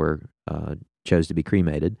burials were chose to be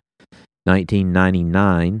cremated.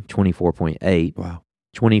 1999, 24.8. Wow.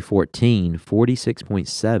 2014,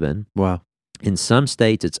 46.7. Wow. In some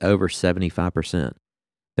states, it's over 75%.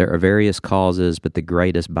 There are various causes, but the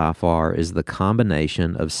greatest by far is the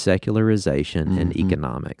combination of secularization and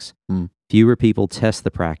economics. Fewer people test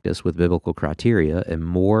the practice with biblical criteria, and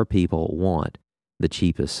more people want the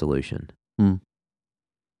cheapest solution.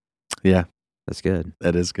 Yeah. That's good.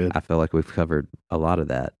 That is good. I feel like we've covered a lot of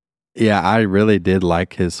that. Yeah, I really did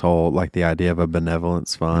like his whole, like the idea of a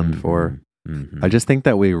benevolence fund for, I just think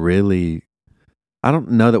that we really, I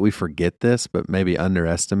don't know that we forget this, but maybe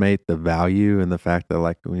underestimate the value and the fact that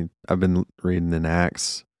like I've been reading in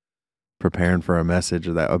Acts, preparing for a message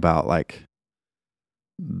about like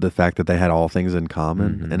the fact that they had all things in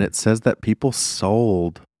common. And it says that people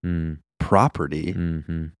sold property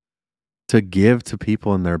to give to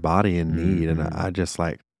people in their body in need. And I just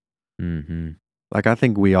like, like, I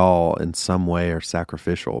think we all in some way are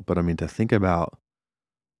sacrificial, but I mean, to think about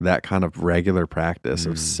that kind of regular practice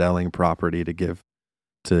of selling property to give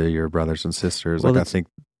to your brothers and sisters, well, like I think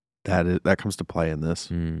that comes to play in this.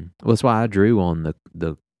 Well, that's why I drew on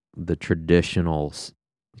the traditional,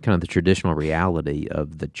 kind of the traditional reality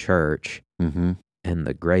of the church and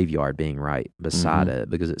the graveyard being right beside it,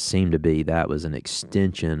 because it seemed to be that was an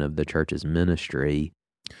extension of the church's ministry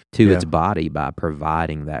to its body by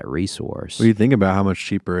providing that resource. Well, you think about how much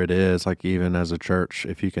cheaper it is, like even as a church,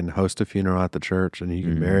 if you can host a funeral at the church and you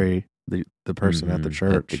can bury the person at the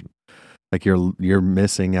church, like you're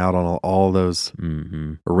missing out on all those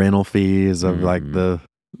rental fees of like the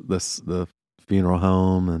funeral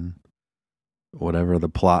home and whatever the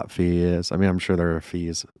plot fee is. I mean, I'm sure there are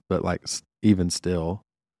fees, but like even still,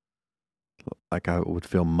 like I would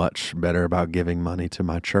feel much better about giving money to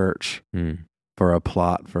my church for a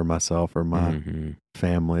plot for myself or my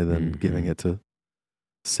family than giving it to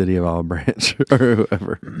City of Olive Branch or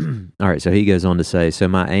whoever. All right, so he goes on to say, so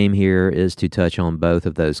my aim here is to touch on both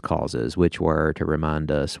of those causes, which were, to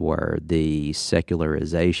remind us, were the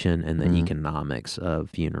secularization and the economics of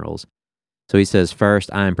funerals. So he says, first,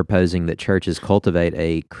 I am proposing that churches cultivate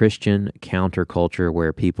a Christian counterculture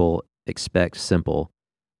where people expect simple,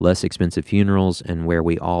 less expensive funerals and where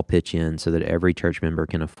we all pitch in so that every church member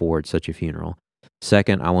can afford such a funeral.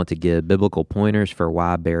 Second, I want to give biblical pointers for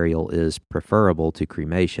why burial is preferable to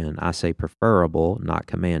cremation. I say preferable, not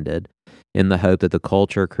commanded, in the hope that the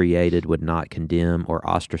culture created would not condemn or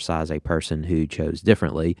ostracize a person who chose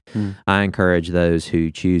differently. I encourage those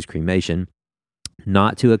who choose cremation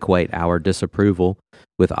not to equate our disapproval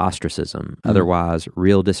with ostracism. Otherwise,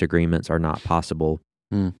 real disagreements are not possible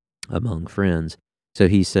among friends. So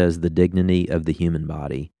he says the dignity of the human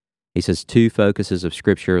body. He says two focuses of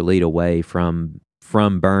Scripture lead away from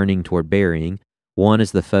burning toward burying. One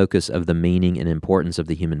is the focus of the meaning and importance of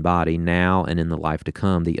the human body now and in the life to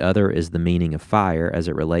come. The other is the meaning of fire as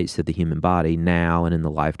it relates to the human body now and in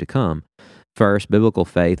the life to come. First, biblical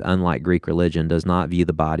faith, unlike Greek religion, does not view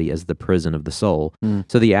the body as the prison of the soul.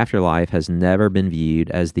 So the afterlife has never been viewed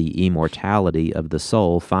as the immortality of the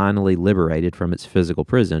soul finally liberated from its physical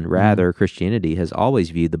prison. Rather, Christianity has always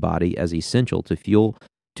viewed the body as essential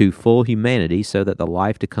to full humanity, so that the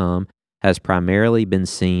life to come has primarily been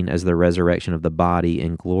seen as the resurrection of the body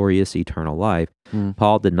in glorious eternal life.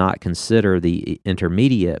 Paul did not consider the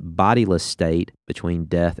intermediate bodiless state between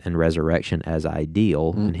death and resurrection as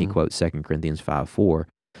ideal, and he quotes 2 Corinthians 5:4.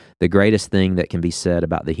 The greatest thing that can be said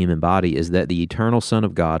about the human body is that the eternal Son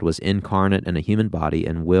of God was incarnate in a human body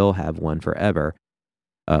and will have one forever.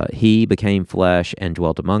 He became flesh and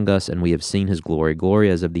dwelt among us, and we have seen his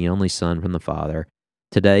glory as of the only Son from the Father.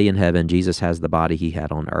 Today in heaven, Jesus has the body he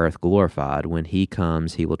had on earth glorified. When he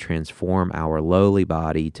comes, he will transform our lowly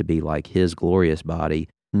body to be like his glorious body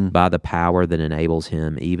by the power that enables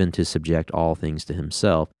him even to subject all things to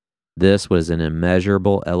himself. This was an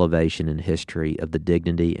immeasurable elevation in history of the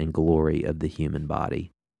dignity and glory of the human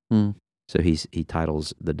body. So he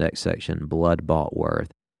titles the next section, Blood-Bought Worth.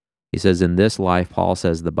 He says, in this life, Paul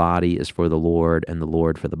says the body is for the Lord and the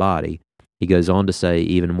Lord for the body. He goes on to say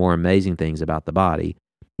even more amazing things about the body.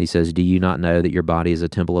 He says, do you not know that your body is a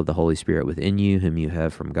temple of the Holy Spirit within you, whom you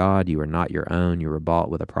have from God? You are not your own. You were bought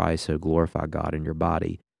with a price, so glorify God in your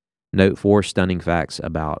body. Note 4 stunning facts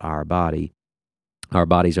about our body. Our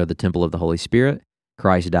bodies are the temple of the Holy Spirit.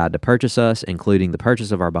 Christ died to purchase us, including the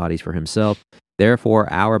purchase of our bodies for himself.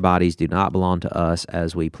 Therefore, our bodies do not belong to us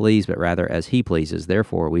as we please, but rather as he pleases.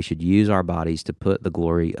 Therefore, we should use our bodies to put the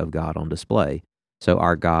glory of God on display. So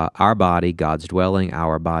our body, God's dwelling,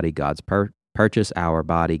 our body, God's purchase, our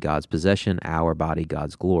body, God's possession, our body,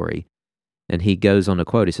 God's glory. And he goes on to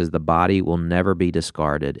quote, he says, the body will never be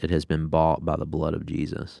discarded. It has been bought by the blood of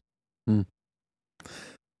Jesus.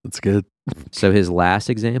 That's good. So his last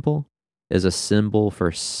example is a symbol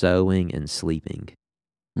for sowing and sleeping.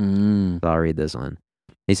 So I'll read this one.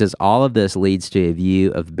 He says, all of this leads to a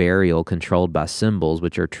view of burial controlled by symbols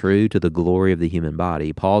which are true to the glory of the human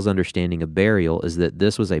body. Paul's understanding of burial is that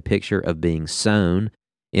this was a picture of being sown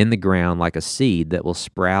in the ground like a seed that will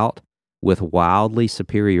sprout with wildly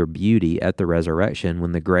superior beauty at the resurrection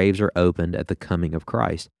when the graves are opened at the coming of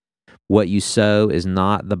Christ. What you sow is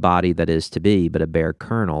not the body that is to be, but a bare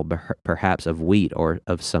kernel, perhaps of wheat or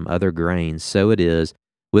of some other grain. So it is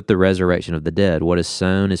with the resurrection of the dead. What is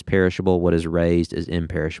sown is perishable, what is raised is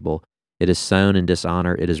imperishable. It is sown in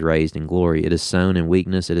dishonor, it is raised in glory. It is sown in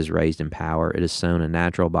weakness, it is raised in power. It is sown a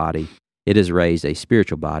natural body, it is raised a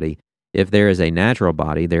spiritual body. If there is a natural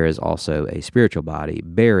body, there is also a spiritual body.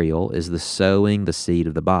 Burial is the sowing the seed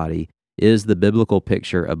of the body, is the biblical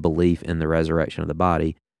picture of belief in the resurrection of the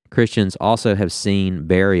body. Christians also have seen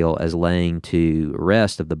burial as laying to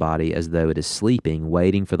rest of the body as though it is sleeping,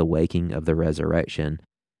 waiting for the waking of the resurrection.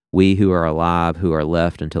 We who are alive, who are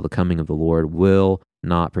left until the coming of the Lord, will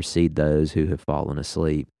not precede those who have fallen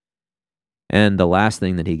asleep. And the last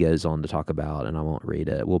thing that he goes on to talk about, and I won't read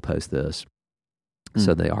it, we'll post this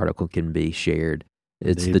so the article can be shared.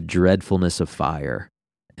 It's the dreadfulness of fire.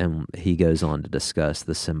 And he goes on to discuss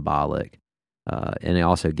the symbolic, and he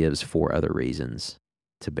also gives 4 other reasons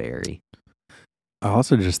to bury. I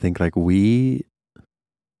also just think like we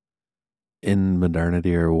in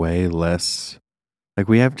modernity are way less, like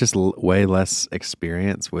we have just way less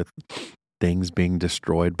experience with things being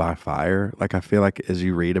destroyed by fire. Like I feel like as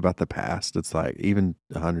you read about the past, it's like even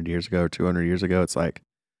 100 years ago, 200 years ago, it's like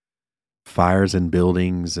fires in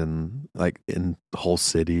buildings and like in whole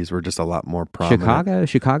cities were just a lot more prominent.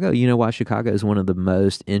 Chicago, you know why Chicago is one of the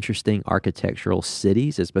most interesting architectural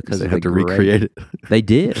cities? It's because they had to recreate it. They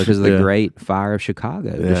did, because of the Great Fire of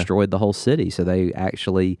Chicago destroyed the whole city. So they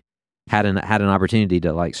actually had an opportunity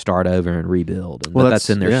to like start over and rebuild. And that's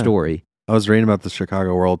in their story. I was reading about the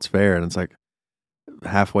Chicago World's Fair, and it's like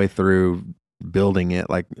halfway through building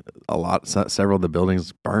it, like several of the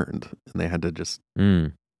buildings burned, and they had to just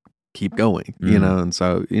keep going, you know? And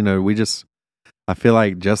so, you know, I feel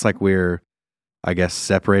like just like we're, I guess,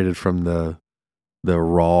 separated from the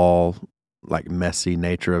raw, like messy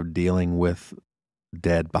nature of dealing with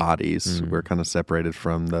dead bodies, we're kind of separated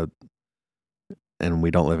from and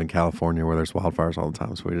we don't live in California where there's wildfires all the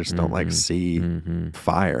time. So we just don't like see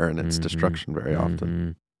fire and its destruction very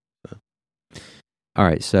often. So. All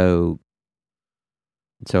right. So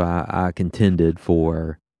I contended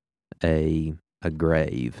for a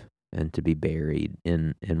grave and to be buried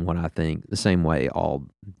in what I think the same way all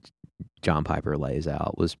John Piper lays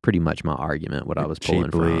out was pretty much my argument, what I was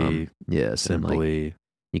pulling from. Yes. Simply. Like,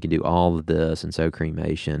 you can do all of this, and so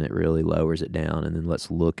cremation, it really lowers it down. And then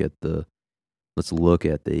let's look at the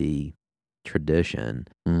tradition.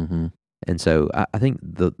 And so I think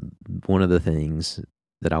one of the things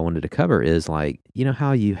that I wanted to cover is like, you know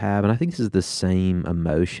how you have, and I think this is the same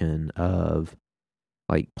emotion of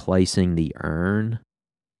like placing the urn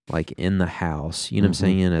like in the house, you know what I'm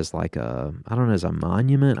saying, as like as a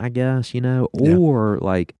monument, I guess, you know, or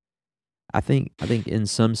like, I think in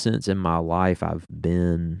some sense in my life, I've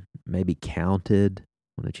been maybe counted,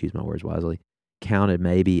 I want to choose my words wisely, counted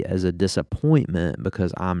maybe as a disappointment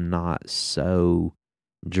because I'm not so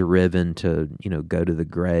driven to, you know, go to the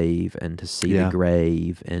grave and to see the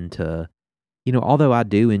grave and to, you know, although I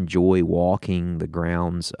do enjoy walking the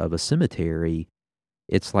grounds of a cemetery,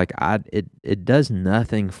 it's like it does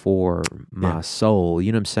nothing for my soul.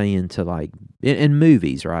 You know what I'm saying? To like in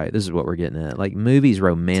movies, right? This is what we're getting at. Like movies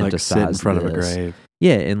romanticize it's like sit in front of a grave.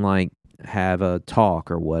 Yeah, and like have a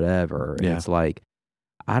talk or whatever. And it's like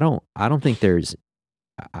I don't think there's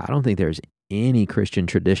any Christian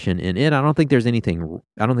tradition in it. I don't think there's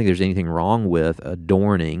anything wrong with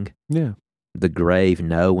adorning the grave,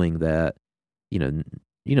 knowing that, you know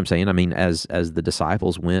what I'm saying? I mean, as the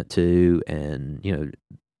disciples went to, and, you know,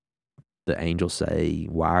 the angels say,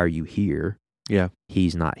 "Why are you here?" Yeah.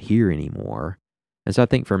 He's not here anymore. And so I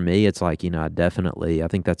think for me, it's like, you know, I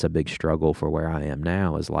think that's a big struggle for where I am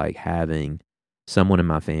now, is like having someone in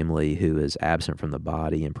my family who is absent from the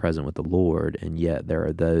body and present with the Lord, and yet there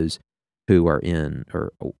are those who are in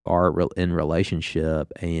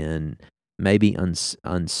relationship, and maybe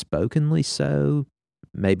unspokenly so,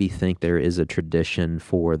 maybe think there is a tradition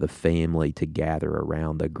for the family to gather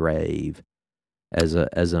around the grave as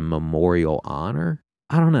a memorial honor.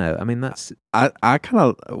 I don't know. I mean, that's I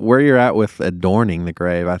kind of, where you're at with adorning the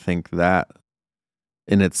grave, I think that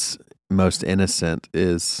in its most innocent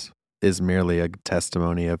is merely a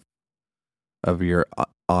testimony of your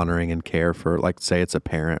honoring and care for, like, say it's a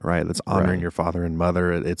parent, right? That's honoring your father and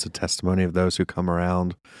mother. It's a testimony of those who come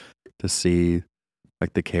around to see,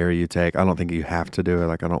 like, the care you take. I don't think you have to do it.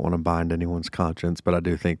 Like, I don't want to bind anyone's conscience, but I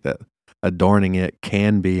do think that adorning it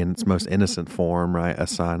can be, in its most innocent form, right, a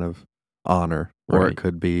sign of honor, or it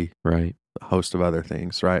could be a host of other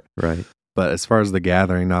things, right? Right. But as far as the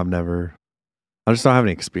gathering, I just don't have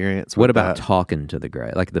any experience with What about that. talking to the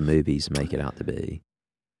grave, like the movies make it out to be?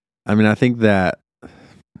 I mean, I think that,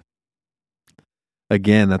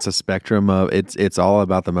 again, that's a spectrum of, it's all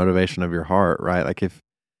about the motivation of your heart, right? Like,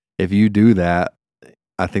 if you do that,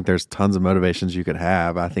 I think there's tons of motivations you could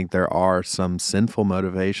have. I think there are some sinful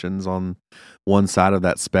motivations on one side of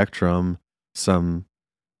that spectrum, some,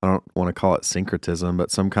 I don't want to call it syncretism, but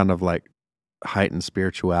some kind of like heightened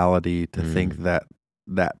spirituality to think that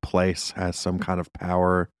that place has some kind of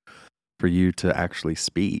power for you to actually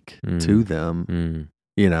speak to them.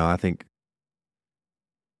 You know, I think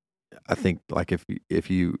like if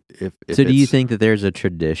so do you think that there's a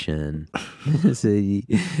tradition?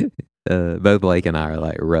 Both Blake and I are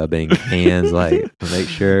like rubbing hands, like, to make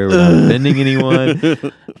sure we're not offending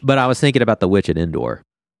anyone. But I was thinking about the witch at Endor.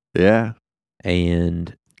 Yeah.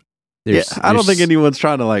 And I don't think anyone's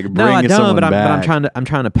trying to like bring someone back. But I'm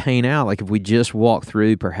trying to paint out, like, if we just walk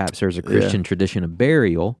through, perhaps there's a Christian tradition of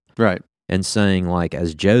burial, right? And saying, like,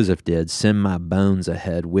 as Joseph did, send my bones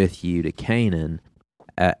ahead with you to Canaan,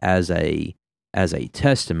 as a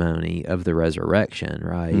testimony of the resurrection,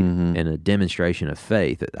 right? And a demonstration of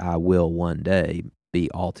faith that I will one day be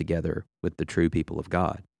all together with the true people of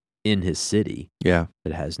God in His city. Yeah,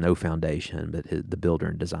 that has no foundation, but the builder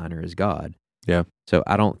and designer is God. Yeah. So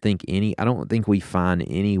I don't think we find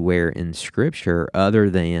anywhere in Scripture, other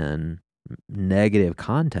than negative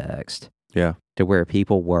context, to where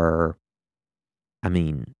people were. I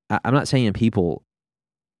mean, I'm not saying people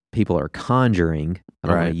are conjuring. I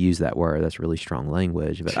don't want to use that word. That's really strong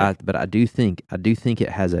language. But I do think it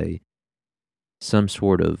has some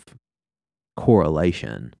sort of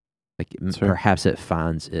correlation. Like, perhaps it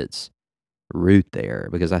finds its root there,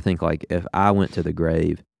 because I think, like, if I went to the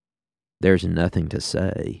grave, there's nothing to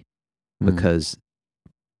say because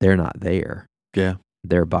they're not there. Yeah.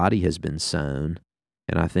 Their body has been sown.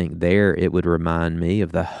 And I think there it would remind me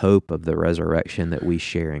of the hope of the resurrection that we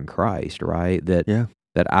share in Christ, right?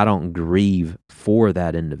 That I don't grieve for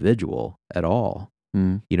that individual at all.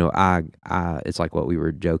 You know, I it's like what we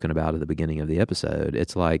were joking about at the beginning of the episode.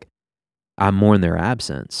 It's like, I mourn their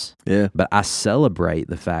absence. Yeah. But I celebrate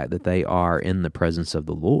the fact that they are in the presence of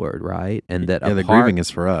the Lord, right? And that the grieving is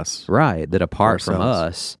for us. Right. That apart from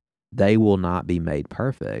us, they will not be made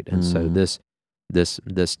perfect. And so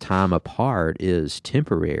this time apart is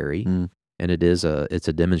temporary, and it's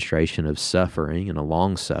a demonstration of suffering and a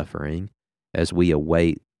long suffering as we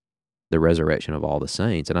await the resurrection of all the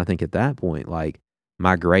saints. And I think at that point, like,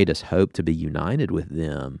 my greatest hope to be united with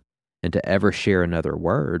them and to ever share another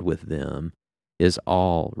word with them is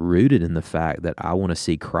all rooted in the fact that I want to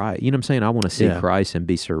see Christ. You know what I'm saying? I want to see Christ and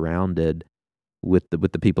be surrounded with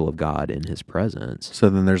the people of God in His presence. So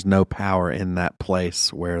then there's no power in that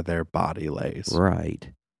place where their body lays. Right.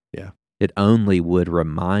 Yeah. It only would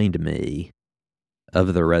remind me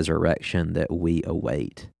of the resurrection that we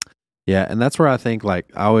await. Yeah, and that's where I think, like,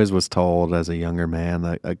 I always was told as a younger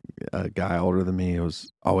man, a guy older than me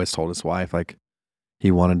was always told his wife, like, he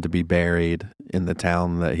wanted to be buried in the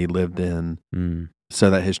town that he lived in so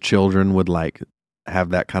that his children would, like, have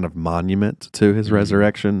that kind of monument to his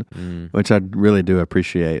resurrection, which I really do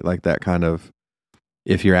appreciate. Like, that kind of,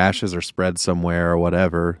 if your ashes are spread somewhere or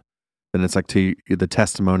whatever, then it's like the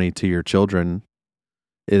testimony to your children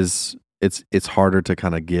is, it's harder to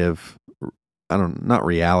kind of give, not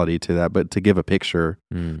reality to that, but to give a picture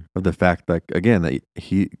of the fact that, again, that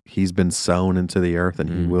he's been sown into the earth and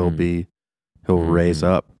he will be He'll raise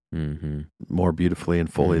up more beautifully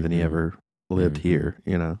and fully than he ever lived here,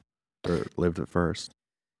 or lived at first.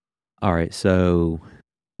 All right, so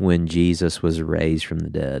when Jesus was raised from the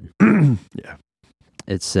dead, yeah,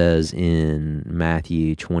 it says in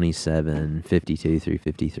Matthew 27:52 through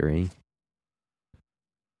 53.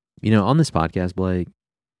 On this podcast, Blake,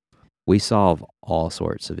 we solve all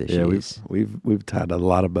sorts of issues. Yeah, we've tied a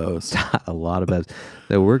lot of bows. A lot of bows.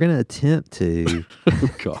 So we're going to attempt to. Oh,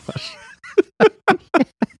 gosh.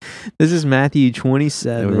 This is Matthew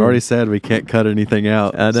 27. Yeah, we've already said we can't cut anything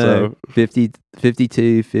out. I know.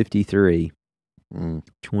 52, 53.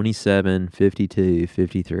 27, 52,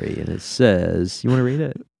 53. And it says, you want to read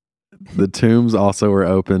it? The tombs also were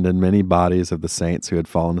opened, and many bodies of the saints who had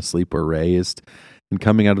fallen asleep were raised. And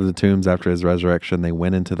coming out of the tombs after his resurrection, they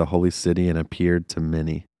went into the holy city and appeared to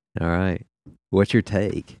many. All right. What's your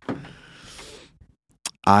take?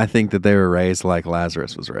 I think that they were raised like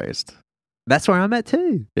Lazarus was raised. That's where I'm at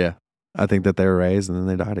too. Yeah. I think that they were raised and then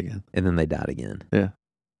they died again. And then they died again. Yeah.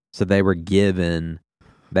 So they were given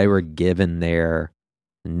their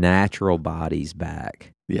natural bodies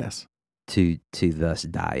back. Yes. To thus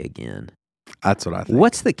die again. That's what I think.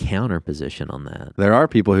 What's the counter position on that? There are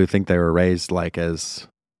people who think they were raised like as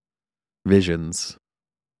visions.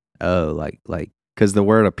 Oh, like because the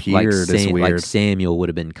word appeared is weird. Like Samuel would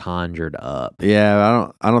have been conjured up.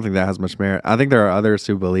 Yeah, I don't think that has much merit. I think there are others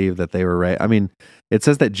who believe that they were raised. I mean, it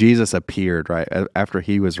says that Jesus appeared right after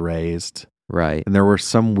he was raised, right? And there were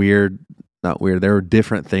some not weird. There were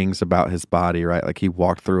different things about his body, right? Like he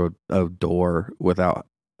walked through a door without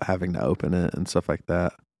having to open it and stuff like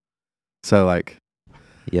that. So like,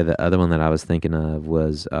 yeah, the other one that I was thinking of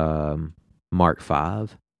was Mark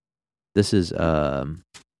 5. This is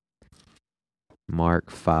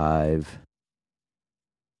Mark 5.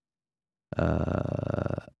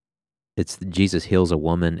 It's Jesus heals a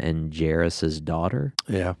woman and Jairus' daughter.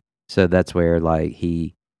 Yeah. So that's where like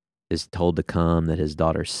he is told to come, that his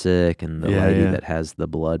daughter's sick, and the lady that has the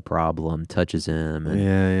blood problem touches him,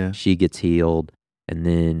 and she gets healed. And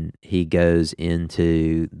then he goes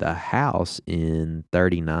into the house in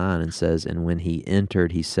 39 and says, and when he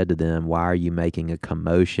entered, he said to them, why are you making a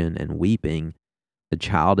commotion and weeping? The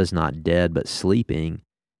child is not dead, but sleeping.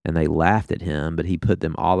 And they laughed at him, but he put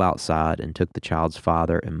them all outside and took the child's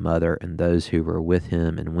father and mother and those who were with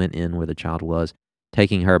him and went in where the child was.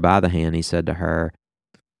 Taking her by the hand, he said to her,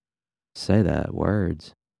 say that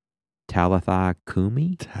words, Talitha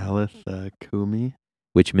Kumi? Talitha Kumi?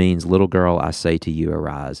 Which means, little girl, I say to you,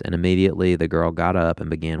 arise. And immediately the girl got up and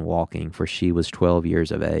began walking, for she was 12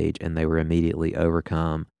 years of age, and they were immediately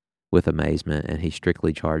overcome with amazement. And he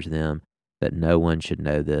strictly charged them that no one should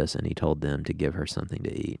know this, and he told them to give her something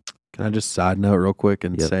to eat. Can I just side note real quick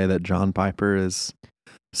and say that John Piper is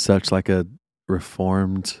such like a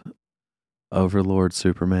reformed overlord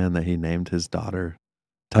Superman that he named his daughter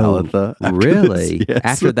Talitha. Really? Yes.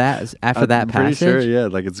 After that passage? Pretty sure, yeah.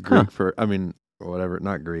 Like it's Greek for, I mean, or whatever,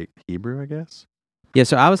 not Greek, Hebrew, I guess. Yeah,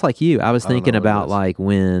 so I was like you. I was thinking about like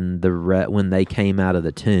when they came out of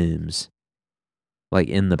the tombs, like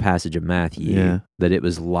in the passage of Matthew, that it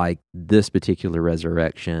was like this particular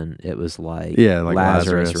resurrection. It was like, like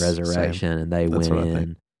Lazarus resurrection, and they went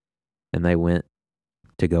in, and they went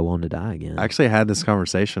to go on to die again. I actually had this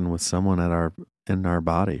conversation with someone in our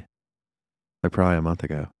body, like probably a month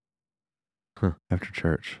ago, after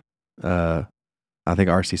church. I think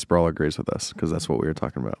R.C. Sproul agrees with us because that's what we were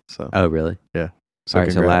talking about. So, oh, really? Yeah. So all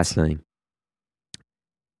right. Congrats. So last thing.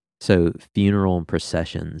 So funeral and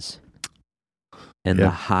processions, and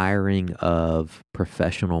the hiring of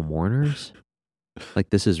professional mourners.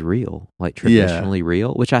 Like this is real, like traditionally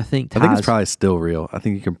real, which I think it's probably still real. I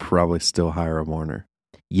think you can probably still hire a mourner.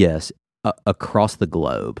 Yes, across the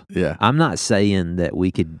globe. Yeah. I'm not saying that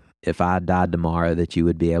we could. If I died tomorrow, that you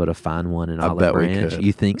would be able to find one in Olive Branch.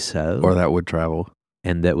 You think so? Or that would travel.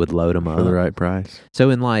 And that would load them up. For the right price.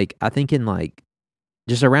 So I think in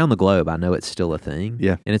just around the globe, I know it's still a thing.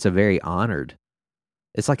 Yeah. And it's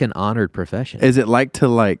it's like an honored profession. Is it like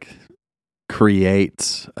to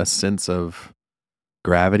create a sense of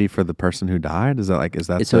gravity for the person who died? Is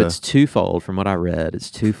that so it's twofold from what I read.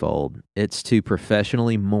 It's twofold. It's to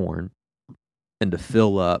professionally mourn and to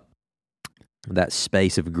fill up that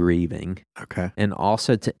space of grieving. Okay. And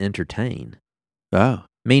also to entertain. Oh.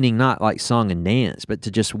 Meaning not like song and dance, but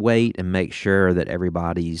to just wait and make sure that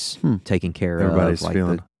everybody's taken care everybody's of,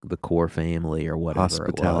 like the core family or whatever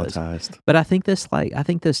it was. But I think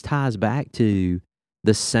this ties back to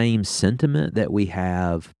the same sentiment that we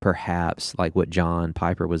have, perhaps like what John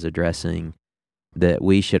Piper was addressing, that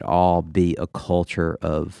we should all be a culture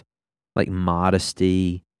of like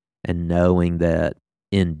modesty and knowing that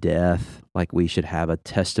in death like we should have a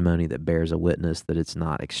testimony that bears a witness that it's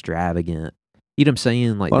not extravagant. You know what I'm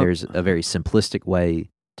saying? Like there's a very simplistic way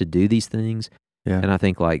to do these things. Yeah. And I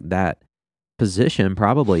think like that position,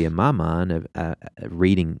 probably in my mind of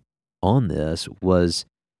reading on this, was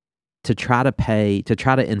to try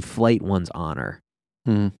to inflate one's honor.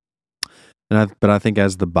 Mm. But I think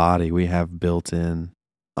as the body, we have built-in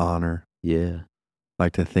honor. Yeah.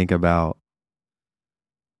 Like to think about,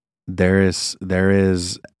 there is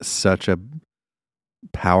such a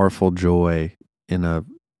powerful joy in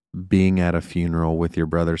being at a funeral with your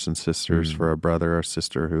brothers and sisters for a brother or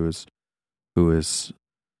sister who is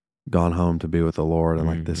gone home to be with the Lord, and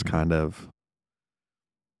like this kind of,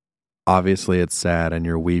 obviously it's sad and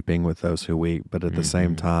you're weeping with those who weep, but at the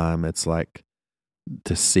same time it's like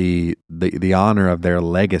to see the honor of their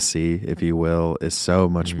legacy, if you will, is so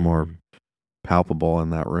much more palpable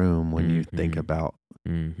in that room when you think about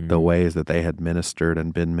the ways that they had ministered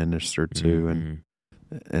and been ministered to,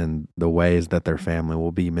 and the ways that their family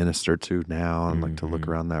will be ministered to now, and like to look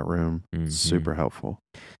around that room, super helpful.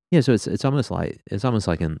 Yeah, so it's almost like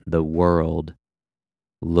in the world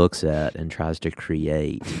looks at and tries to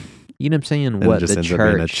create. You know what I'm saying? And what it just the ends church,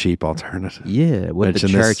 up being a cheap alternative. Yeah, what Which the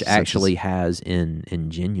in this church actually has in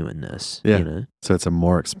genuineness. Yeah. You know? So it's a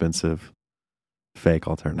more expensive fake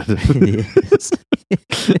alternative. It is.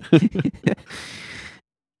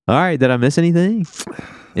 All right, did I miss anything?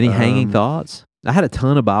 Any hanging thoughts? I had a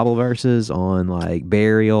ton of Bible verses on like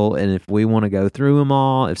burial, and if we want to go through them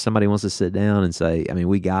all, if somebody wants to sit down and say, I mean,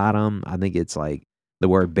 we got them. I think it's like the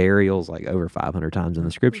word burial is like over 500 times in the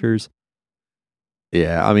scriptures.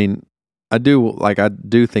 Yeah, I mean, I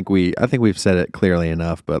think we've said it clearly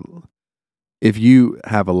enough, but if you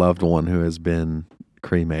have a loved one who has been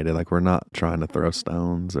cremated, like we're not trying to throw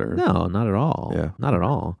stones or no, not at all. Yeah. Not at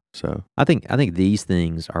all. So I think these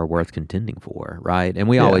things are worth contending for, right? And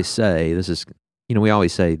we always say we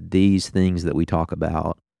always say these things that we talk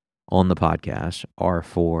about on the podcast are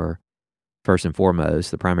for, first and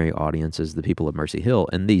foremost, the primary audience is the people of Mercy Hill,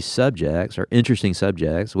 and these subjects are interesting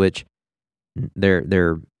subjects, which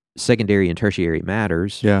they're secondary and tertiary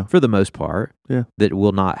matters for the most part that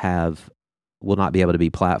will not be able to be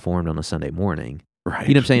platformed on a Sunday morning. Right.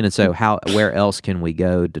 You know what I'm saying? And so where else can we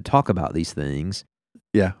go to talk about these things?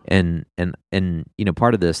 Yeah. And you know,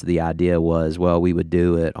 part of this, the idea was, well, we would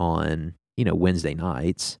do it on, you know, Wednesday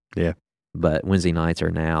nights. Yeah. But Wednesday nights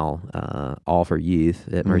are now all for youth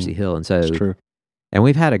at Mercy Hill. And so it's true. And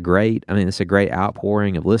we've had it's a great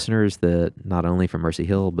outpouring of listeners that not only from Mercy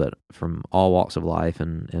Hill, but from all walks of life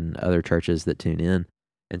and other churches that tune in.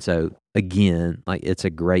 And so again, like it's a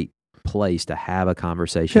great place to have a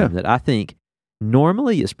conversation that I think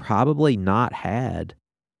normally is probably not had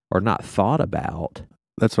or not thought about.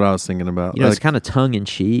 That's what I was thinking about. You know, it's kind of tongue in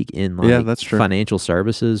cheek in that's true. Financial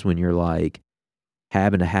services when you're like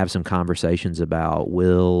having to have some conversations about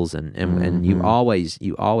wills and you always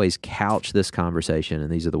couch this conversation, and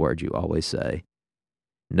these are the words you always say.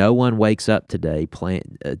 No one wakes up today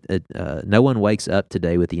no one wakes up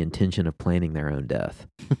today with the intention of planning their own death.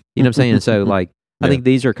 You know what I'm saying? And so like I think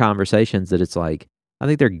these are conversations that it's like I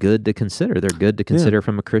think they're good to consider. They're good to consider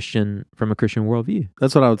from a Christian worldview.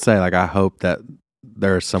 That's what I would say. Like I hope that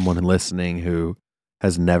there's someone listening who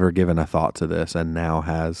has never given a thought to this and now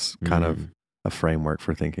has kind of a framework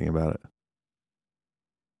for thinking about it.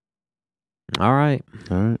 All right.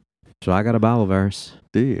 So I got a Bible verse.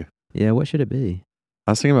 Do you? Yeah, what should it be?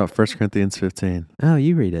 I was thinking about 1 Corinthians 15. Oh,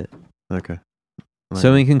 you read it. Okay.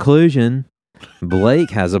 So in conclusion,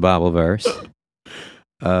 Blake has a Bible verse.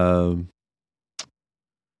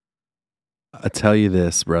 I tell you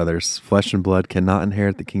this, brothers, flesh and blood cannot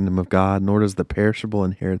inherit the kingdom of God, nor does the perishable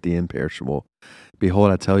inherit the imperishable.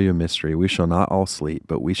 Behold, I tell you a mystery. We shall not all sleep,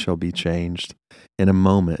 but we shall be changed in a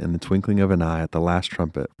moment, in the twinkling of an eye, at the last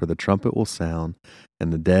trumpet. For the trumpet will sound,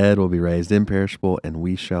 and the dead will be raised imperishable, and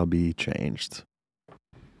we shall be changed.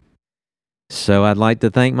 So I'd like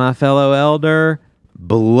to thank my fellow elder,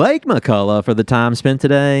 Blake McCullough, for the time spent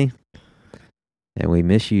today. And we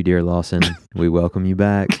miss you, dear Lawson. We welcome you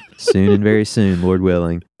back soon and very soon, Lord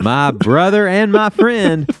willing. My brother and my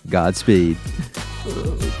friend, Godspeed.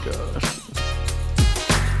 Oh, gosh.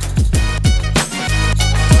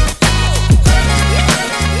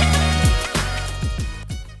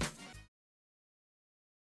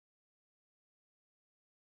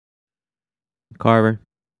 Carver,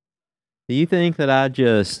 do you think that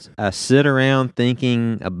I sit around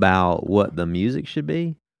thinking about what the music should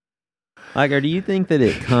be? Like, or do you think that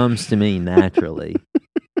it comes to me naturally?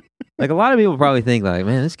 Like, a lot of people probably think, like,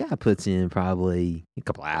 man, this guy puts in probably a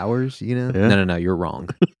couple hours, you know? Yeah. No, you're wrong.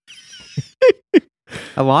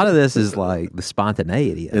 A lot of this is like the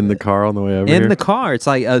spontaneity of in the it. car on the way over In here? the car, it's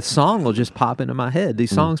like a song will just pop into my head. Do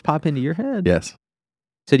songs pop into your head? Yes.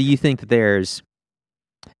 So do you think that do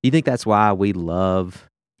you think that's why we love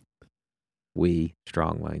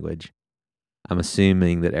strong language? I'm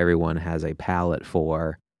assuming that everyone has a palate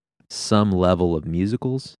for some level of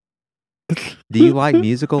musicals. Do you like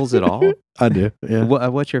musicals at all? I do. Yeah.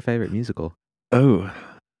 What's your favorite musical? Oh,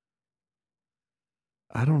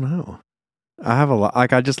 I don't know. I have a lot.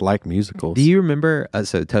 Like, I just like musicals. Do you remember?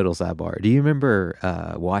 So total sidebar. Do you remember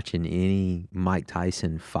watching any Mike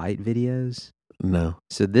Tyson fight videos? No.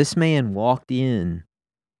 So this man walked in,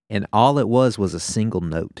 and all it was a single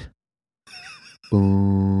note.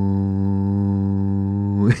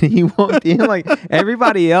 Boom. He walked in like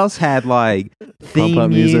everybody else had like theme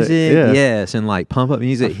music. Yeah. Yes, and like pump up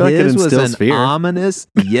music. I feel His like it was instills an fear. ominous.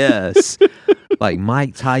 Yes. Like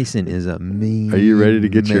Mike Tyson is a mean. Are you ready to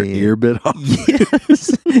get your man. ear bit off?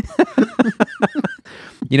 Yes.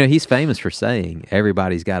 You know, he's famous for saying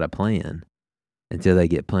everybody's got a plan until they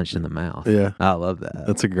get punched in the mouth. Yeah. I love that.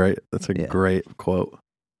 That's a great quote.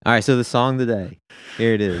 All right, so the song today.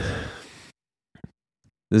 Here it is.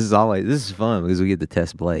 This is fun because we get to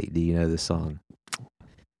test Blake. Do you know this song?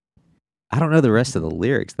 I don't know the rest of the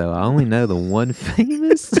lyrics though. I only know the one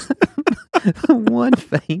famous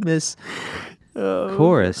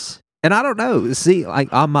chorus. And I don't know. See, like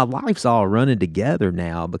my life's all running together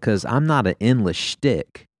now because I'm not an endless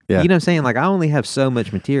shtick. Yeah. You know what I'm saying? Like I only have so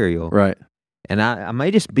much material. Right. And I may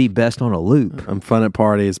just be best on a loop. I'm fun at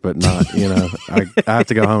parties, but not, I have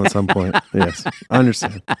to go home at some point. Yes. I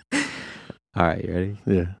understand. All right, you ready?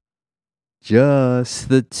 Yeah. Just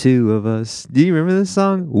the two of us. Do you remember this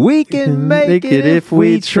song? We can make it if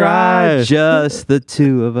we try. Just the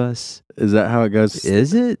two of us. Is that how it goes?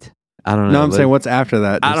 Is it? I don't know. No, I'm saying what's after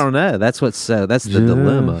that? I don't know. That's the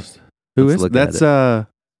dilemma. Who Let's is look that's at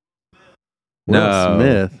Will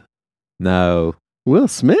Smith. No. Will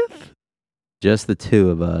Smith? Just the two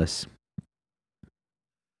of us.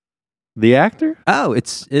 The actor? Oh,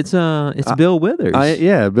 it's Bill Withers.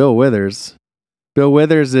 Yeah, Bill Withers. Bill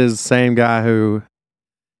Withers is the same guy who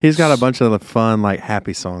he's got a bunch of the fun, like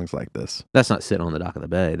happy songs like this. That's not Sitting on the Dock of the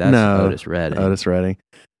Bay. That's Otis Redding. Otis Redding.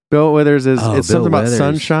 Bill Withers is it's Bill something Withers. about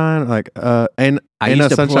sunshine, like and I ain't used no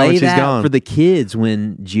to sunshine play when she's that gone. for the kids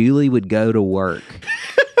when Julie would go to work.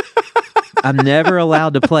 I'm never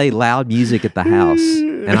allowed to play loud music at the house,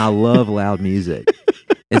 and I love loud music.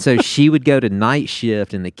 And so she would go to night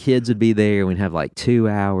shift, and the kids would be there. We'd have like 2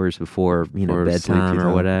 hours before Or bedtime sleepy or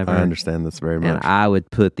time. whatever. I understand this very much. And I would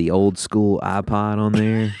put the old school iPod on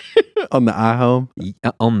there. On the iHome?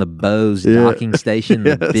 On the Bose docking station,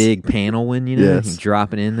 the Yes. big panel one, Yes.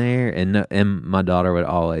 drop it in there. And my daughter would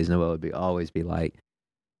always be like,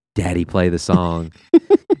 Daddy, play the song.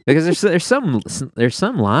 Because there's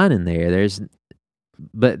some line in there.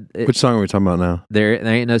 Which song are we talking about now? There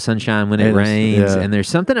ain't no sunshine when it Ain't no- rains, yeah. and there's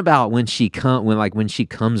something about when she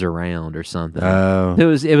comes around or something. Oh.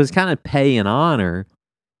 It was kind of pay and honor.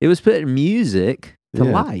 It was putting music to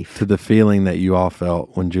Yeah, life. to the feeling that you all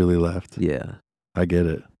felt when Julie left. Yeah. I get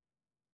it.